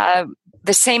the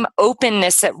same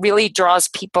openness that really draws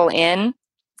people in.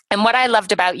 And what I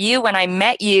loved about you when I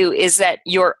met you is that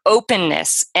your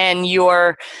openness and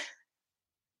your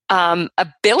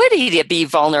ability to be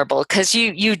vulnerable, because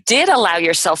you did allow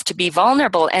yourself to be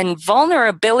vulnerable, and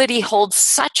vulnerability holds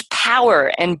such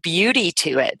power and beauty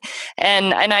to it.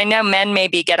 And I know men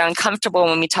maybe get uncomfortable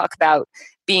when we talk about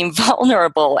being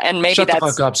vulnerable, and maybe Shut the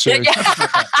fuck up, Siri.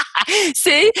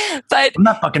 See, but I'm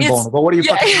not fucking vulnerable. What are you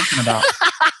fucking talking about?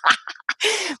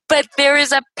 But there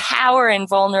is a power in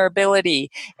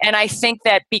vulnerability, and I think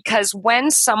that because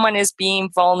when someone is being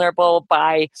vulnerable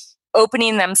by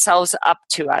opening themselves up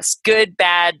to us, good,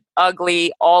 bad,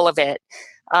 ugly, all of it,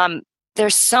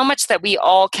 there's so much that we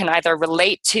all can either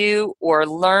relate to or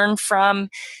learn from.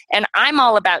 And I'm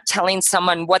all about telling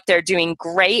someone what they're doing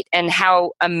great and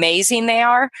how amazing they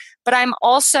are, but I'm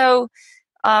also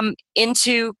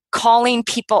into calling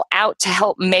people out to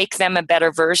help make them a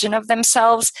better version of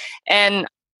themselves. And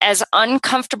as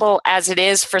uncomfortable as it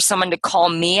is for someone to call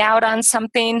me out on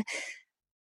something,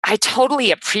 I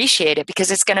totally appreciate it because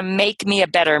it's going to make me a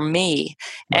better me.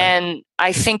 Right. And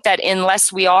I think that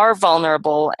unless we are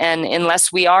vulnerable and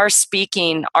unless we are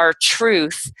speaking our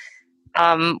truth,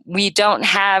 we don't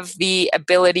have the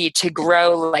ability to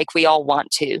grow like we all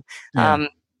want to. Yeah.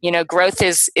 Growth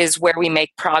is where we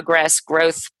make progress.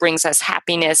 Growth brings us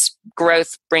happiness.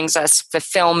 Growth brings us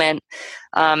fulfillment.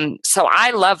 So I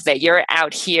love that you're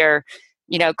out here,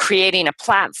 creating a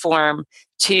platform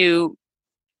to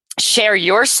share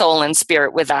your soul and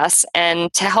spirit with us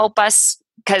and to help us,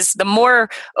 because the more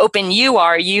open you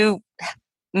are, you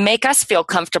make us feel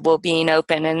comfortable being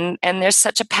open. And there's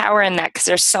such a power in that because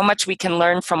there's so much we can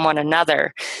learn from one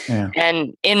another. Yeah.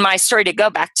 And in my story, to go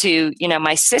back to,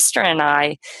 my sister and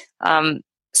I,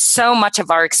 so much of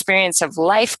our experience of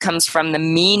life comes from the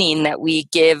meaning that we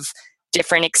give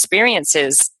different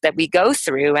experiences that we go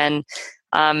through. And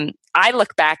I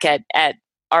look back at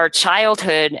our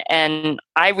childhood, and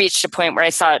I reached a point where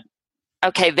I thought,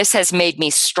 okay, this has made me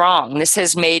strong. This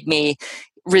has made me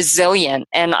resilient,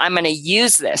 and I'm going to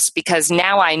use this because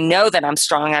now I know that I'm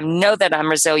strong. I know that I'm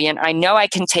resilient. I know I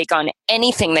can take on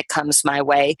anything that comes my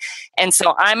way. And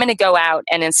so I'm going to go out,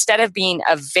 and instead of being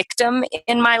a victim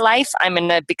in my life, I'm going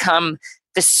to become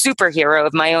the superhero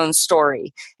of my own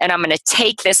story. And I'm going to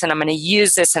take this and I'm going to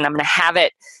use this and I'm going to have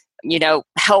it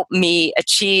help me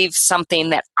achieve something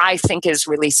that I think is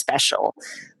really special.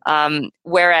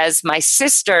 Whereas my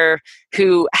sister,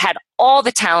 who had all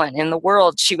the talent in the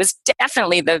world, she was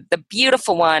definitely the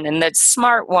beautiful one and the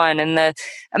smart one and the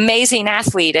amazing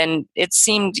athlete. And it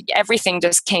seemed everything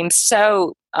just came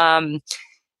so,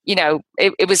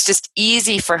 it was just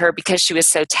easy for her because she was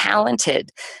so talented.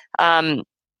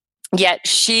 Yet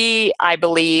she, I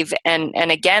believe, and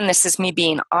again, this is me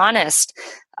being honest,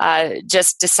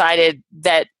 just decided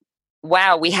that,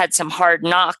 wow, we had some hard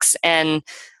knocks and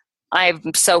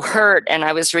I'm so hurt and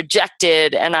I was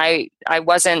rejected and I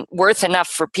wasn't worth enough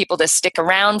for people to stick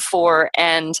around for.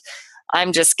 And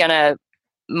I'm just going to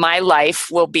my life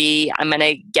will be, I'm going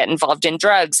to get involved in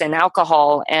drugs and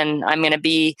alcohol, and I'm going to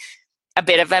be a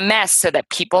bit of a mess so that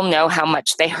people know how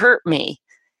much they hurt me.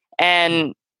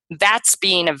 And that's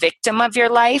being a victim of your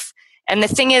life. And the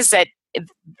thing is that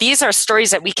these are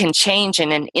stories that we can change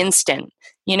in an instant.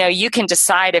 You know, you can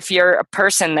decide if you're a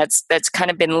person that's kind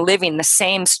of been living the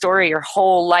same story your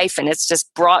whole life and it's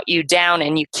just brought you down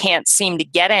and you can't seem to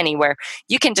get anywhere.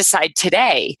 You can decide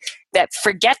today that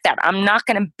forget that. I'm not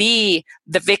going to be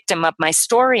the victim of my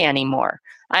story anymore.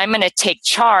 I'm going to take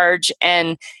charge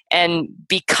and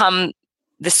become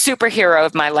the superhero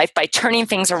of my life by turning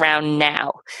things around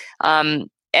now.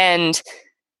 And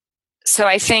so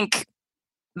I think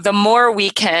the more we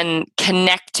can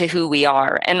connect to who we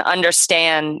are and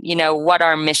understand, you know, what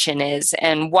our mission is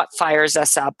and what fires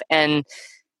us up, and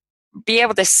be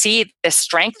able to see the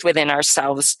strength within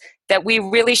ourselves, that we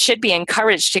really should be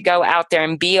encouraged to go out there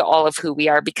and be all of who we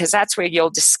are, because that's where you'll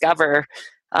discover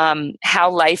how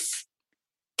life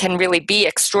can really be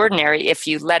extraordinary if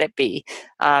you let it be.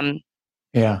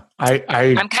 Yeah,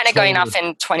 I'm kind of going off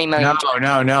in 20 million.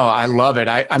 No. I love it.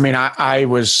 I mean, I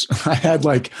had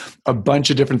like a bunch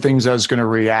of different things I was going to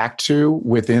react to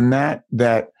within that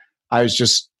I was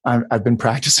just, I've been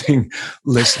practicing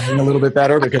listening a little bit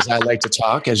better because I like to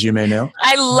talk, as you may know.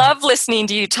 I love listening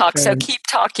to you talk. So keep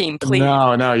talking, please.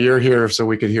 No, you're here so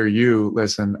we could hear you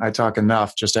listen. I talk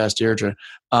enough. Just ask Deirdre.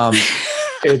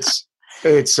 It's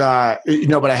you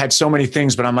know, but I had so many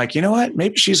things, but I'm like, you know what?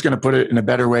 Maybe she's going to put it in a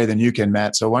better way than you can,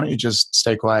 Matt. So why don't you just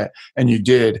stay quiet? And you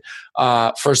did.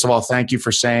 First of all, thank you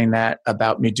for saying that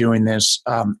about me doing this.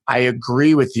 I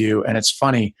agree with you. And it's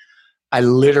funny.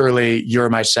 You're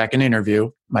my second interview,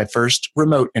 my first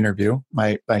remote interview,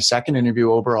 my second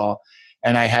interview overall.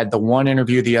 And I had the one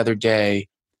interview the other day,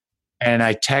 and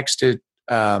I texted,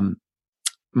 I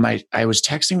was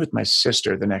texting with my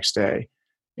sister the next day.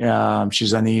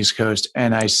 She's on the East Coast,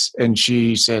 and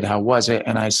she said, "How was it?"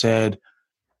 And I said,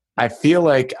 "I feel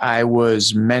like I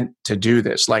was meant to do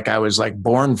this. Like I was like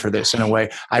born for this in a way.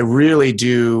 I really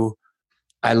do.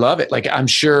 I love it. Like I'm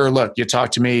sure. Look, you talk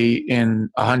to me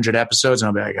in 100 episodes, and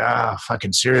I'll be like,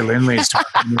 fucking Siri Lindley is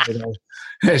talking to me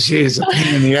today. She's a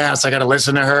pain in the ass. I got to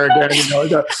listen to her again. You know, I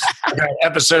got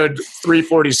episode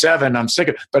 347. I'm sick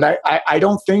of it. But I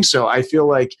don't think so. I feel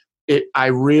like it. I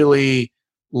really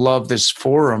love this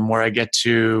forum where I get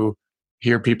to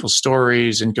hear people's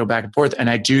stories and go back and forth. And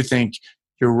I do think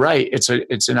you're right.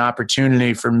 It's an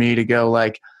opportunity for me to go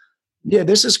like, yeah,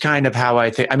 this is kind of how I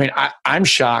think. I mean, I'm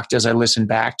shocked as I listen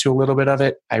back to a little bit of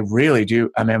it. I really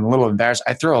do. I mean, I'm a little embarrassed.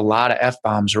 I throw a lot of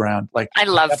F-bombs around. Like I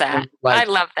love that. I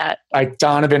love that. Like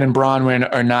Donovan and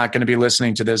Bronwyn are not going to be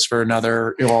listening to this for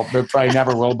another, well, they probably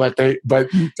never will, but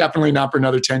definitely not for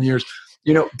another 10 years,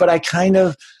 you know, but I kind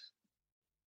of,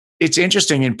 it's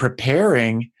interesting in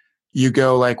preparing, you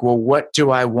go like, well, what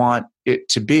do I want it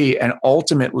to be? And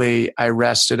ultimately I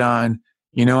rested on,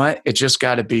 you know what, it just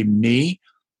got to be me.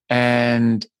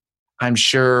 And I'm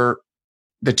sure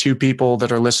the two people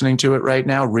that are listening to it right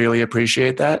now really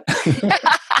appreciate that.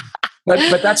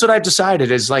 but that's what I've decided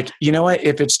is like, you know what,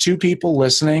 if it's two people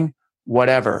listening,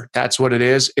 whatever, that's what it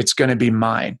is. It's going to be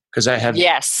mine. Cause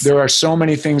there are so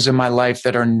many things in my life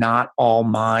that are not all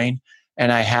mine.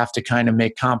 And I have to kind of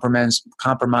make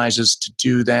compromises to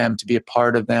do them, to be a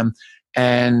part of them.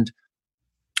 And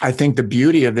I think the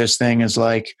beauty of this thing is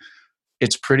like,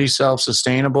 it's pretty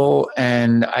self-sustainable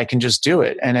and I can just do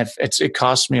it. And if it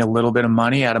costs me a little bit of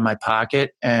money out of my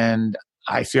pocket, and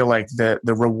I feel like the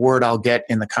reward I'll get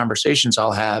in the conversations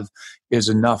I'll have is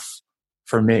enough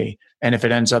for me. And if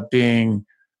it ends up being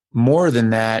more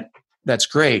than that, that's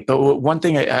great. But one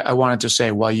thing I wanted to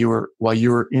say while you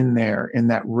were in there in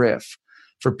that riff,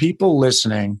 for people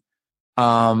listening,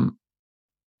 and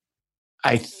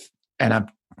I'm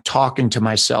talking to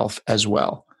myself as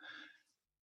well.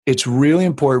 It's really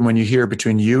important when you hear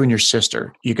between you and your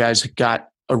sister, you guys got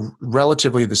a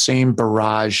relatively the same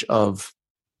barrage of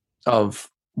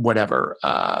whatever,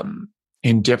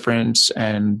 indifference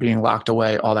and being locked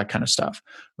away, all that kind of stuff,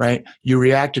 right? You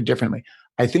reacted differently.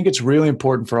 I think it's really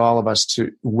important for all of us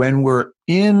to, when we're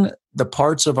in the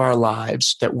parts of our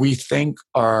lives that we think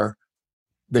are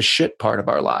the shit part of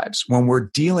our lives, when we're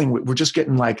just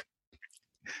getting like,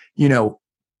 you know,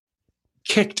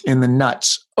 kicked in the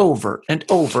nuts over and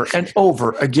over and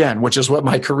over again, which is what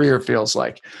my career feels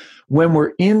like. When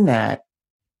we're in that,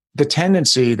 the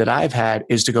tendency that I've had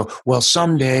is to go, well,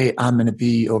 someday I'm going to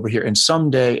be over here and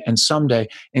someday,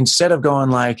 instead of going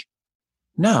like,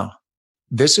 no,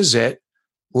 this is it.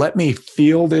 Let me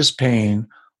feel this pain.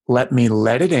 Let me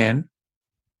let it in.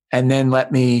 And then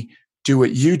let me do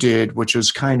what you did, which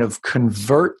was kind of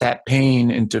convert that pain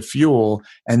into fuel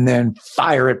and then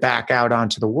fire it back out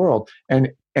onto the world.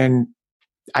 And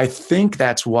I think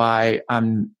that's why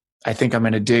I think I'm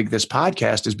going to dig this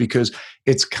podcast, is because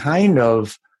it's kind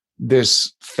of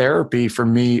this therapy for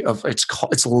me of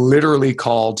it's literally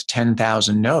called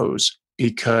 10,000 no's,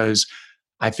 because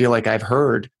I feel like I've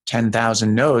heard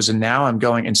 10,000 no's. And now I'm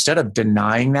going, instead of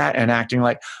denying that and acting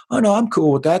like, oh no, I'm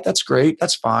cool with that. That's great.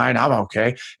 That's fine. I'm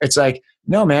okay. It's like,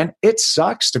 no, man, it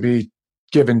sucks to be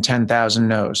given 10,000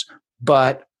 no's,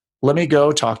 but let me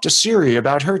go talk to Siri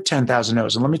about her 10,000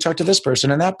 no's, and let me talk to this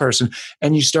person and that person.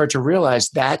 And you start to realize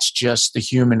that's just the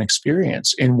human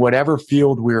experience. In whatever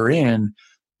field we're in,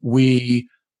 we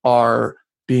are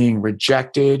being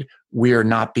rejected. We are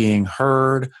not being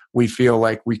heard. We feel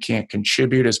like we can't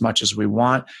contribute as much as we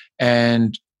want.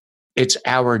 And it's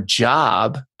our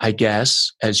job, I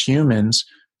guess, as humans,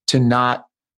 to not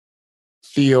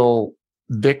feel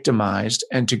victimized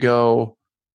and to go,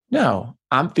 no,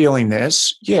 I'm feeling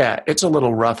this. Yeah, it's a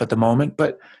little rough at the moment,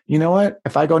 but you know what?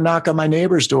 If I go knock on my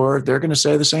neighbor's door, they're going to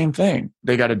say the same thing.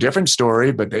 They got a different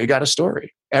story, but they got a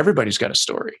story. Everybody's got a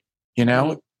story, you know?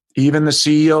 Mm-hmm. Even the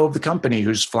CEO of the company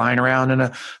who's flying around in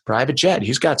a private jet,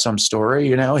 he's got some story,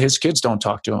 you know? His kids don't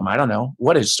talk to him. I don't know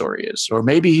what his story is. Or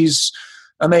maybe he's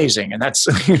amazing and that's,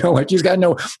 you know, like he's got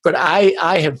no, but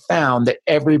I have found that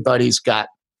everybody's got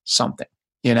something,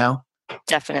 you know?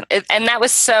 Definitely. And that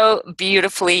was so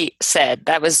beautifully said.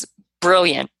 That was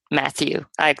brilliant, Matthew.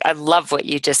 I love what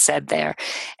you just said there.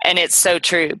 And it's so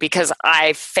true, because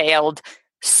I failed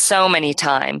so many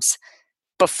times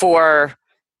before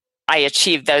I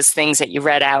achieved those things that you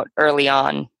read out early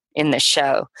on in the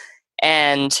show.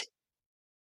 And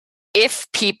if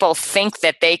people think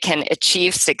that they can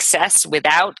achieve success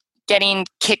without getting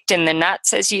kicked in the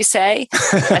nuts, as you say,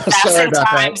 1,000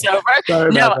 times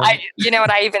over. No, you know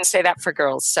what? I even say that for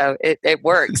girls, so it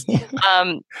works.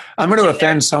 I'm going to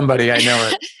offend somebody. I know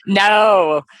it.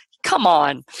 No, come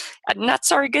on.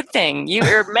 Nuts are a good thing.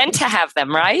 You're meant to have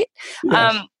them, right?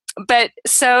 Yes. But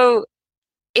so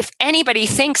if anybody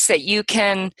thinks that you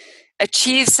can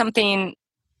achieve something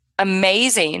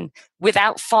amazing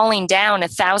without falling down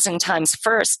 1,000 times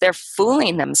first, they're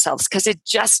fooling themselves, because it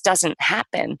just doesn't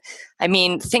happen. I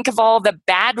mean, think of all the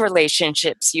bad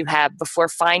relationships you have before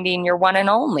finding your one and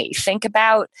only. Think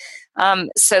about,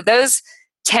 so those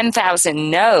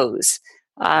 10,000 no's,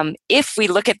 if we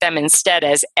look at them instead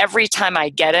as every time I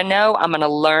get a no, I'm going to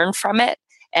learn from it.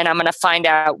 And I'm going to find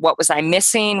out, what was I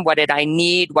missing? What did I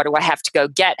need? What do I have to go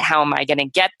get? How am I going to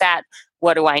get that?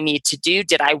 What do I need to do?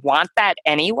 Did I want that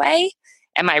anyway?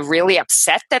 Am I really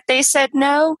upset that they said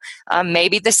no?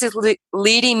 Maybe this is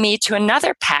leading me to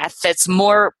another path that's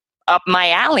more up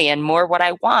my alley and more what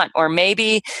I want. Or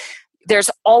maybe there's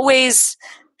always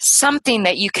something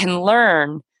that you can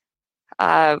learn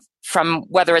from,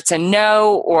 whether it's a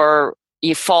no, or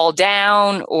you fall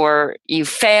down, or you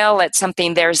fail at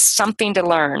something. There's something to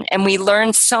learn. And we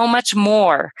learn so much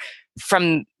more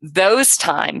from those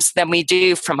times than we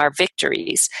do from our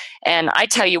victories. And I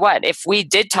tell you what, if we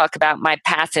did talk about my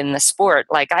path in the sport,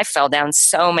 like, I fell down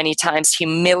so many times,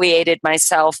 humiliated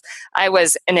myself. I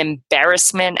was an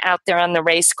embarrassment out there on the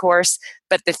race course.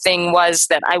 But the thing was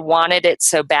that I wanted it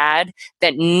so bad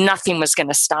that nothing was going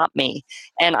to stop me.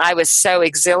 And I was so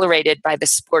exhilarated by the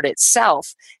sport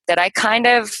itself that I kind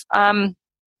of,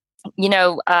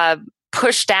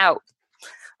 pushed out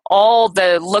all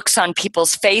the looks on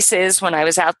people's faces when I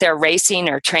was out there racing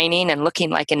or training and looking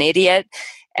like an idiot.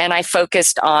 And I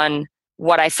focused on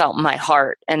what I felt in my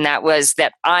heart. And that was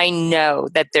that I know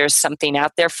that there's something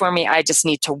out there for me. I just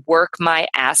need to work my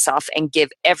ass off and give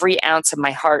every ounce of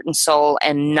my heart and soul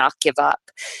and not give up.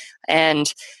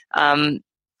 And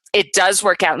it does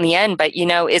work out in the end, but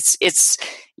it's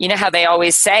you know how they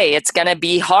always say, it's going to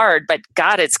be hard, but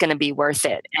God, it's going to be worth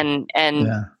it. And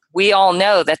yeah. We all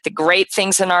know that the great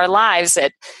things in our lives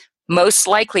that most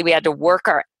likely we had to work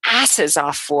our asses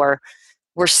off for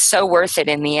were so worth it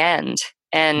in the end.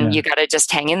 And you got to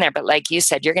just hang in there. But like you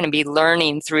said, you're going to be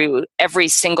learning through every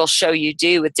single show you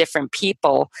do with different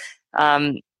people.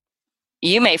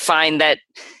 You may find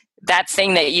that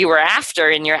thing that you were after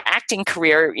in your acting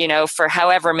career, for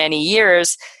however many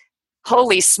years,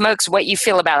 holy smokes, what you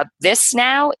feel about this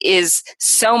now is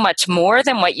so much more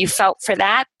than what you felt for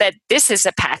that this is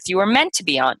a path you were meant to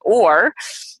be on. Or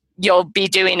you'll be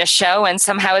doing a show and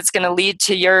somehow it's going to lead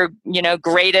to your,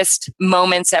 greatest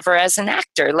moments ever as an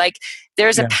actor. Like,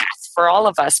 there's a path for all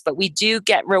of us, but we do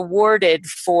get rewarded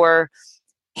for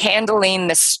handling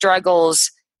the struggles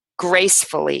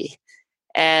gracefully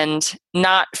and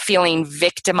not feeling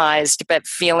victimized, but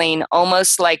feeling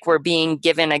almost like we're being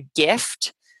given a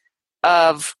gift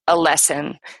of a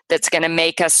lesson that's going to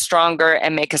make us stronger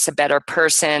and make us a better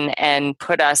person and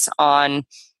put us on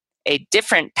a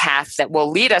different path that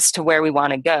will lead us to where we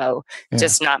want to go,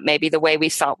 just not maybe the way we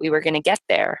thought we were going to get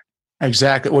there.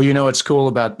 Exactly. Well, what's cool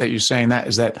about that you're saying that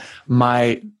is that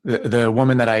the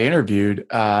woman that I interviewed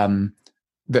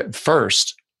the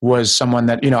first was someone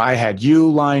that, I had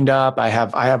you lined up. I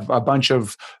have a bunch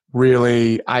of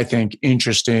really, I think,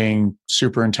 interesting,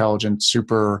 super intelligent,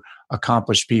 super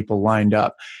accomplished people lined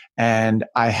up. And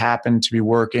I happened to be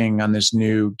working on this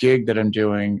new gig that I'm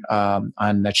doing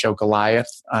on that show Goliath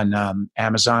on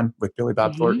Amazon with Billy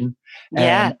Bob Thornton.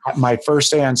 And my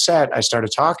first day on set, I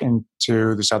started talking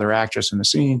to this other actress in the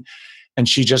scene, and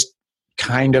she just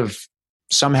kind of,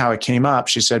 somehow it came up.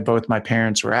 She said both my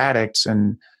parents were addicts,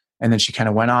 and then she kind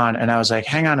of went on, and I was like,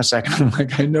 hang on a second. I'm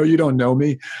like, I know you don't know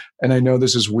me, and I know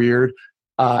this is weird,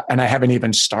 and I haven't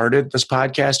even started this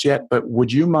podcast yet, but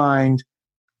would you mind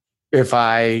if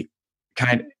I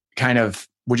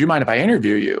would you mind if I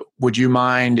interview you? Would you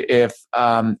mind if,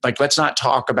 let's not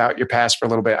talk about your past for a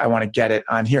little bit. I want to get it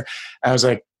on here. I was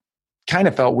like, kind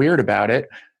of felt weird about it,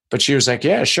 but she was like,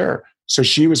 yeah, sure. So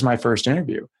she was my first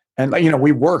interview. And,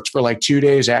 we worked for like 2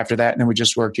 days after that. And then we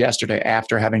just worked yesterday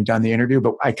after having done the interview.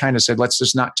 But I kind of said, let's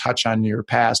just not touch on your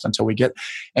past until we get,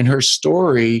 and her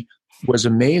story was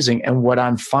amazing. And what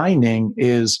I'm finding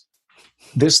is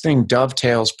this thing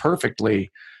dovetails perfectly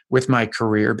with my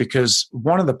career, because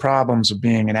one of the problems of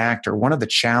being an actor, one of the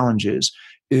challenges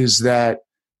is that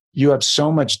you have so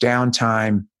much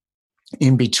downtime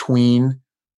in between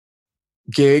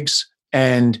gigs.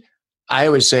 And I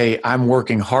always say I'm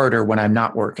working harder when I'm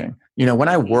not working. When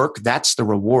I work, that's the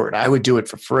reward. I would do it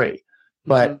for free.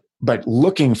 But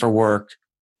looking for work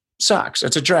sucks.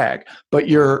 It's a drag. But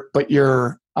you're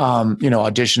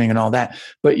auditioning and all that.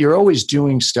 But you're always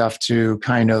doing stuff to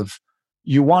kind of,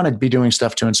 you want to be doing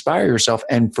stuff to inspire yourself.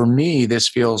 And for me, this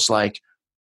feels like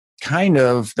kind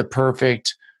of the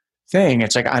perfect thing.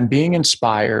 It's like I'm being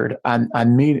inspired. I'm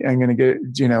going to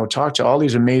get, talk to all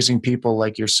these amazing people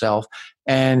like yourself,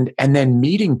 and then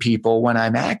meeting people when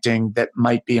I'm acting that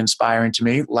might be inspiring to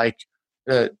me, like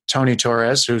Tony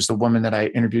Torres, who's the woman that I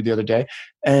interviewed the other day.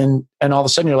 And all of a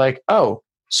sudden you're like, oh,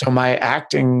 so my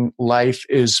acting life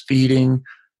is feeding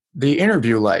the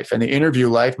interview life, and the interview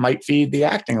life might feed the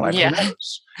acting life. Yeah.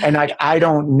 And I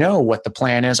don't know what the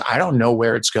plan is. I don't know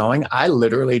where it's going. I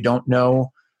literally don't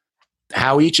know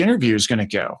how each interview is going to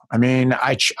go. I mean,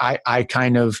 I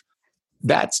kind of,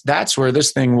 that's where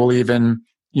this thing will even,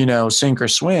 sink or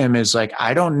swim, is like,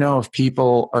 I don't know if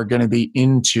people are going to be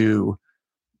into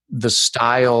the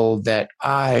style that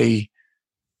I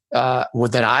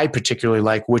particularly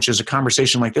like, which is a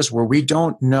conversation like this where we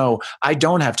don't know. I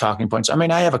don't have talking points. I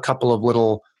mean, I have a couple of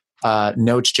little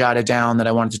notes jotted down that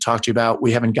I wanted to talk to you about.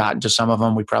 We haven't gotten to some of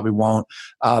them. We probably won't.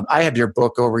 I have your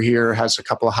book over here, has a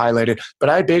couple of highlighted, but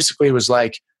I basically was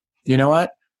like, you know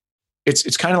what?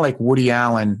 It's kind of like Woody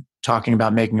Allen talking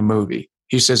about making a movie.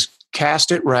 He says,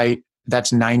 cast it right.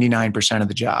 That's 99% of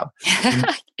the job.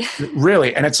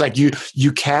 Really. And it's like,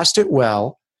 you cast it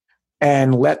well,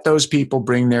 and let those people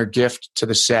bring their gift to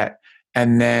the set,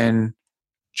 and then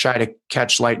try to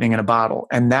catch lightning in a bottle.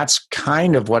 And that's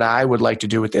kind of what I would like to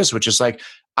do with this, which is like,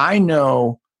 I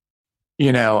know,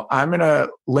 I'm going to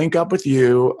link up with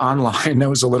you online. That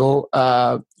was a little,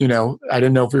 I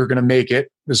didn't know if we were going to make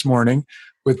it this morning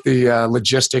with the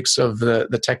logistics of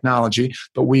the technology,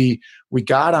 but we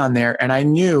got on there, and I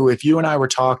knew if you and I were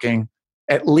talking,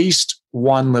 at least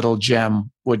one little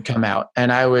gem would come out.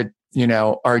 And I would,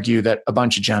 argue that a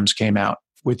bunch of gems came out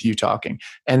with you talking.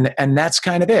 And that's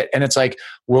kind of it. And it's like,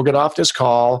 we'll get off this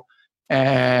call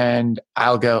and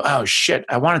I'll go, oh shit,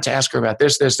 I wanted to ask her about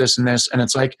this, and this. And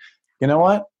it's like, you know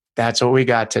what? That's what we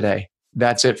got today.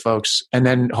 That's it, folks. And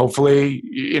then hopefully,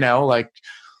 like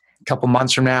a couple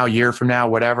months from now, a year from now,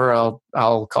 whatever,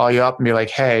 I'll call you up and be like,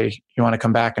 hey, you want to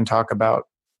come back and talk about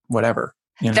whatever?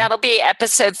 That'll be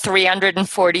episode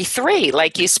 343,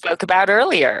 like you spoke about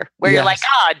earlier, where you're like,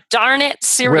 darn it,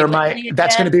 Siri.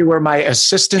 That's going to be where my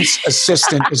assistant's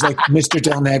assistant is like, Mr.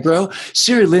 Del Negro,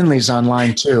 Siri Lindley's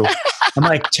online too. I'm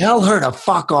like, tell her to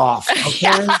fuck off.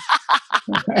 Okay.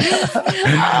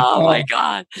 Oh my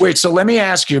God. Wait, so let me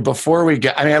ask you before we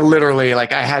get, I literally,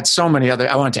 like, I had so many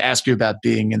I wanted to ask you about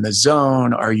being in the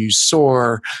zone. Are you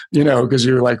sore? Because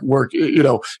you're like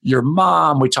your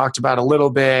mom, we talked about a little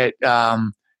bit.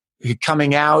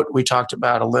 Coming out, we talked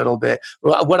about a little bit.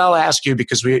 What I'll ask you,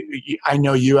 because I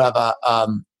know you have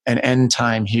an end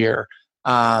time here,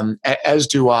 as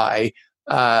do I.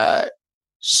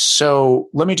 So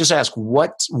let me just ask,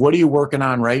 what are you working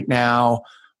on right now?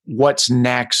 What's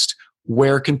next?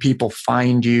 Where can people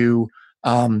find you?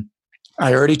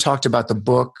 I already talked about the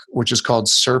book, which is called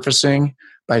Surfacing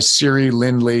by Siri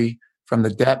Lindley, From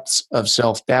the Depths of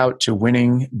Self-Doubt to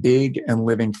Winning Big and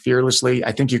Living Fearlessly.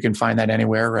 I think you can find that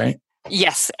anywhere, right?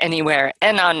 Yes, anywhere,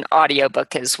 and on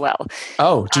audiobook as well.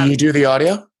 Oh, do you do the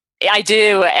audio? I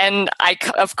do. And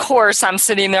of course, I'm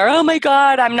sitting there, oh my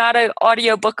God, I'm not an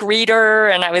audiobook reader.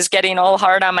 And I was getting all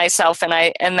hard on myself. And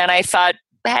then I thought,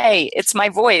 hey, it's my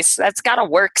voice. That's got to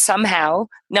work somehow,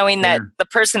 knowing that the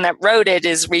person that wrote it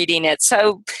is reading it.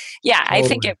 So yeah, I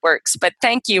think it works. But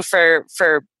thank you for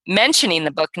mentioning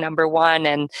the book, number one.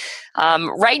 And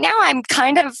right now I'm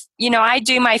kind of, I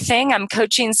do my thing. I'm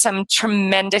coaching some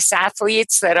tremendous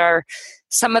athletes that are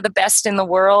some of the best in the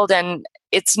world. And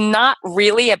it's not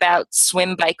really about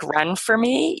swim, bike, run for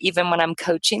me, even when I'm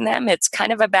coaching them. It's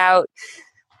kind of about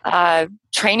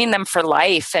training them for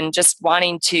life and just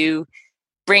wanting to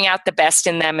bring out the best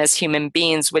in them as human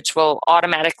beings, which will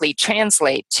automatically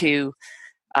translate to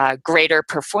greater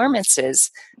performances.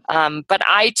 But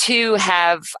I too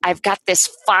I've got this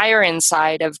fire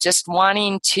inside of just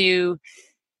wanting to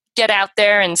get out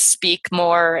there and speak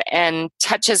more and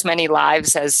touch as many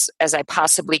lives as I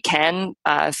possibly can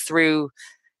through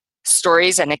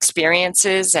stories and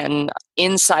experiences and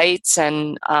insights.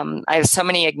 And I have so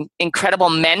many incredible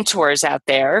mentors out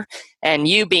there, and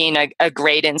you being a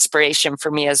great inspiration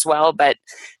for me as well. But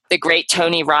the great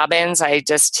Tony Robbins,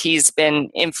 he's been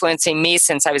influencing me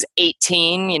since I was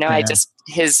 18.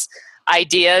 His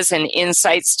ideas and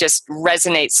insights just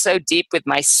resonate so deep with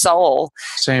my soul.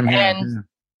 Same here. And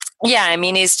yeah, I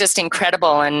mean, he's just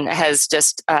incredible and has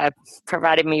just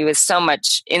provided me with so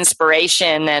much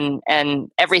inspiration,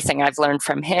 and everything I've learned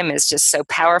from him is just so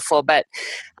powerful. But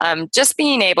just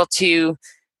being able to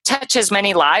touch as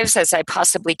many lives as I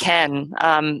possibly can,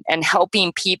 and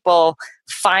helping people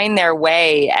find their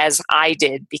way as I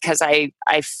did, because I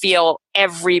feel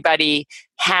everybody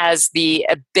has the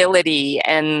ability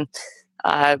and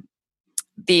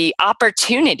the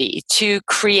opportunity to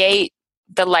create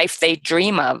the life they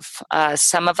dream of.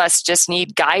 Some of us just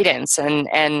need guidance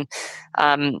and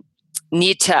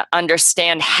need to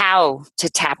understand how to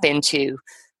tap into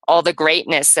all the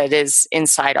greatness that is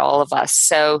inside all of us.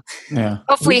 So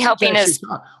hopefully helping us.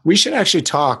 We should actually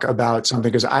talk about something,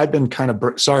 because I've been kind of,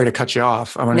 sorry to cut you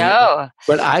off.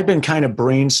 But I've been kind of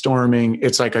brainstorming.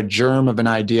 It's like a germ of an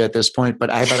idea at this point, but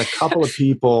I've had a couple of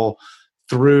people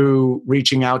through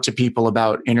reaching out to people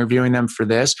about interviewing them for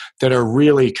this that are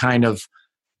really kind of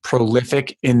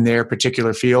prolific in their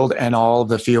particular field, and all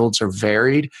the fields are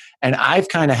varied. And I've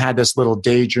kind of had this little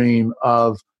daydream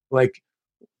of like,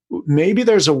 maybe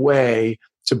there's a way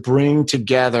to bring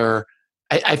together.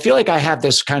 I feel like I have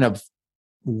this kind of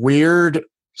weird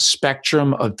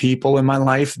spectrum of people in my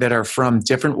life that are from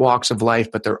different walks of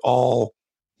life, but they're all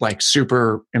like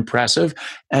super impressive,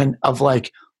 and of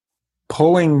like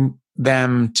pulling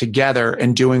them together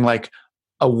and doing like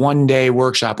a one-day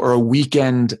workshop or a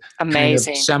weekend kind of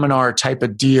seminar type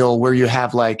of deal, where you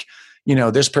have like,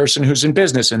 this person who's in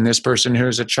business, and this person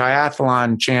who's a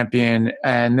triathlon champion,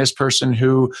 and this person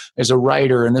who is a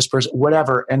writer, and this person,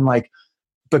 whatever. And like,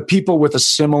 but people with a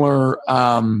similar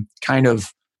kind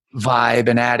of vibe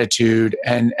and attitude.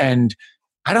 And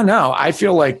I don't know, I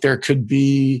feel like there could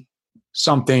be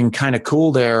something kind of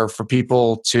cool there for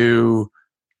people to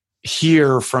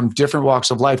hear from different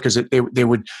walks of life, because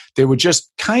they would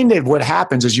just kind of, what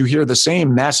happens is you hear the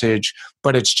same message,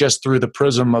 but it's just through the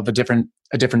prism of a different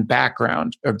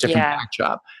background or different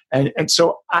backdrop. And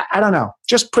so I don't know,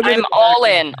 just put it. I'm all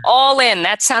in.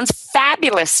 That sounds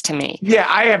fabulous to me. Yeah.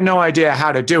 I have no idea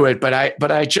how to do it, but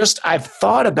I've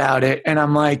thought about it, and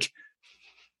I'm like,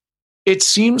 it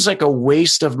seems like a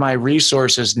waste of my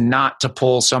resources not to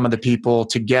pull some of the people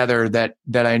together that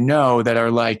I know that are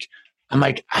like, I'm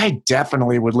like, I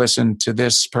definitely would listen to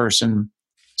this person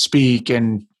speak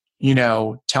and,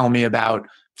 tell me about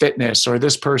fitness, or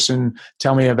this person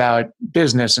tell me about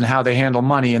business and how they handle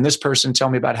money, and this person tell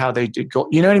me about how they did go.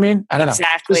 You know what I mean? I don't know.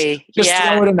 Exactly. Just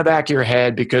throw it in the back of your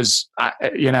head, because,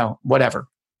 whatever.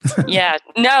 Yeah,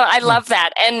 no, I love that.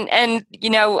 And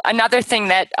another thing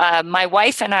that my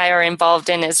wife and I are involved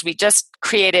in is we just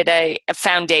created a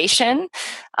foundation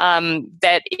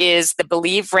that is the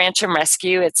Believe Ranch and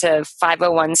Rescue. It's a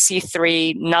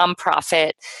 501c3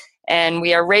 nonprofit, and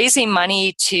we are raising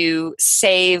money to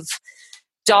save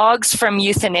dogs from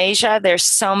euthanasia. There's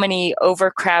so many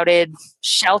overcrowded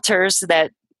shelters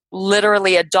that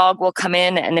literally a dog will come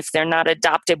in, and if they're not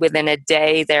adopted within a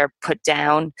day, they're put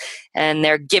down and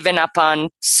they're given up on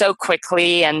so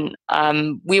quickly. And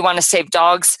we want to save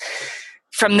dogs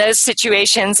from those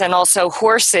situations, and also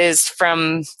horses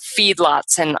from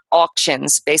feedlots and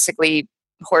auctions. Basically,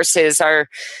 horses are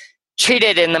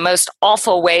treated in the most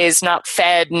awful ways, not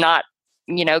fed, not,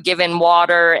 given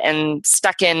water, and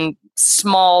stuck in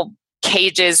small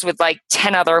cages with like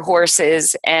 10 other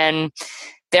horses, and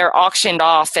they're auctioned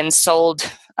off and sold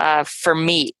for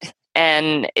meat.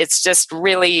 And it's just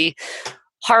really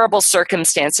horrible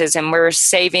circumstances. And we're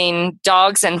saving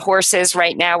dogs and horses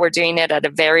right now. We're doing it at a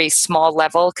very small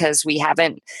level because we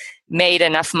haven't made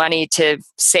enough money to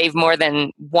save more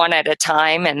than one at a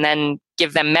time, and then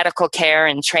give them medical care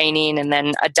and training, and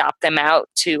then adopt them out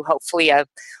to hopefully a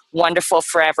wonderful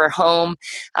forever home.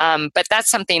 But that's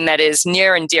something that is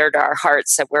near and dear to our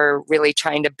hearts that we're really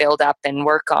trying to build up and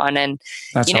work on. And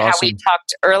that's awesome. How we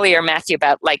talked earlier, Matthew,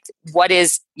 about like, what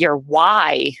is your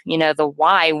why? The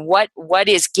why, what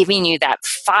is giving you that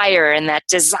fire and that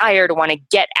desire to want to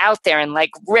get out there and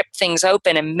like rip things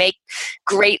open and make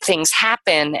great things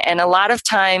happen. And a lot of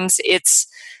times it's,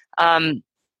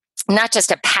 not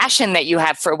just a passion that you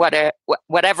have for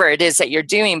whatever it is that you're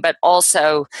doing, but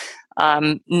also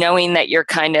knowing that you're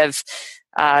kind of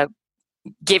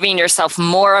giving yourself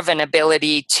more of an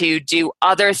ability to do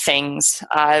other things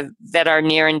that are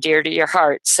near and dear to your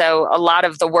heart. So a lot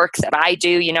of the work that I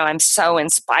do, I'm so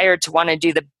inspired to want to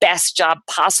do the best job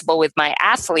possible with my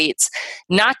athletes,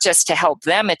 not just to help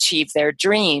them achieve their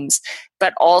dreams,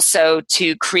 but also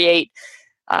to create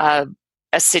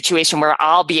a situation where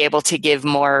I'll be able to give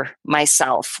more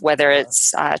myself, whether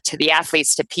it's to the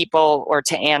athletes, to people, or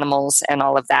to animals, and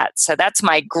all of that. So that's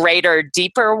my greater,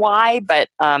 deeper why. But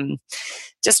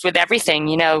just with everything,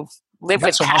 live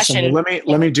that's with passion. Awesome. Well,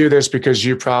 let me do this, because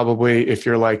you probably, if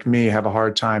you're like me, have a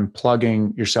hard time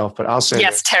plugging yourself. But I'll say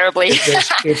yes, terribly.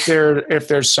 if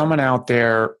there's someone out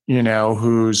there,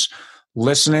 who's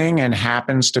listening and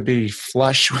happens to be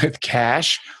flush with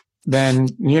cash, then,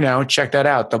 check that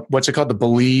out. What's it called? The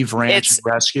Believe Ranch and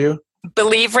Rescue?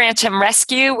 Believe Ranch and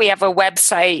Rescue. We have a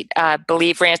website,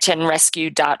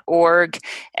 believeranchandrescue.org.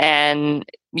 And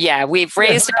yeah, we've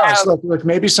raised about... Look,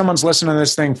 maybe someone's listening to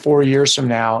this thing 4 years from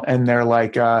now, and they're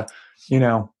like,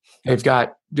 they've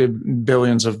got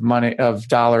billions of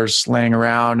dollars laying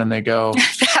around, and they go,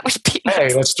 that would be hey,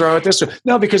 nice. Let's throw it this way.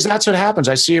 No, because that's what happens.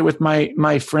 I see it with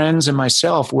my friends and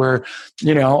myself, where,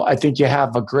 I think you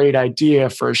have a great idea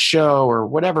for a show or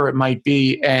whatever it might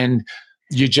be, and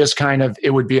you just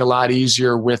it would be a lot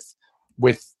easier with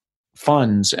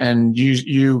funds. And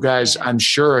you guys, I'm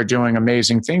sure, are doing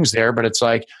amazing things there, but it's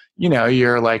like,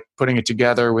 you're like putting it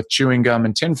together with chewing gum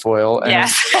and tinfoil, and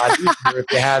it's a lot easier if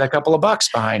you had a couple of bucks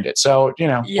behind it. So,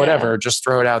 whatever, just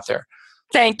throw it out there.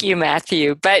 Thank you,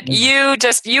 Matthew. But you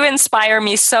inspire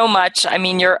me so much. I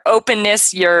mean, your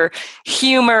openness, your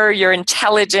humor, your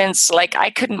intelligence, like I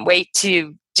couldn't wait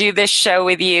to do this show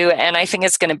with you. And I think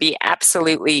it's going to be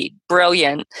absolutely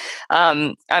brilliant.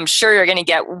 I'm sure you're going to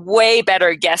get way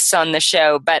better guests on the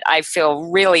show, but I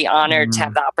feel really honored to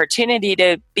have the opportunity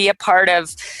to be a part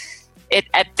of it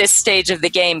at this stage of the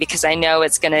game, because I know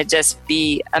it's going to just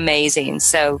be amazing.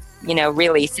 So,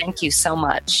 really, thank you so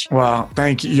much. Well,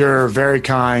 thank you. You're very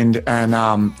kind,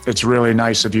 and it's really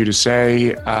nice of you to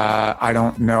say. I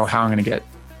don't know how I'm going to get,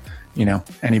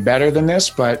 any better than this,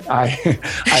 but I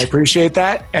appreciate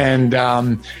that, and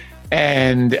I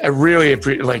really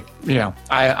appreciate.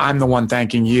 I'm the one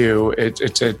thanking you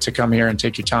to come here and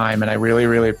take your time, and I really,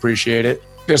 really appreciate it.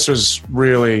 This was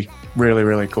really, really,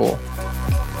 really cool.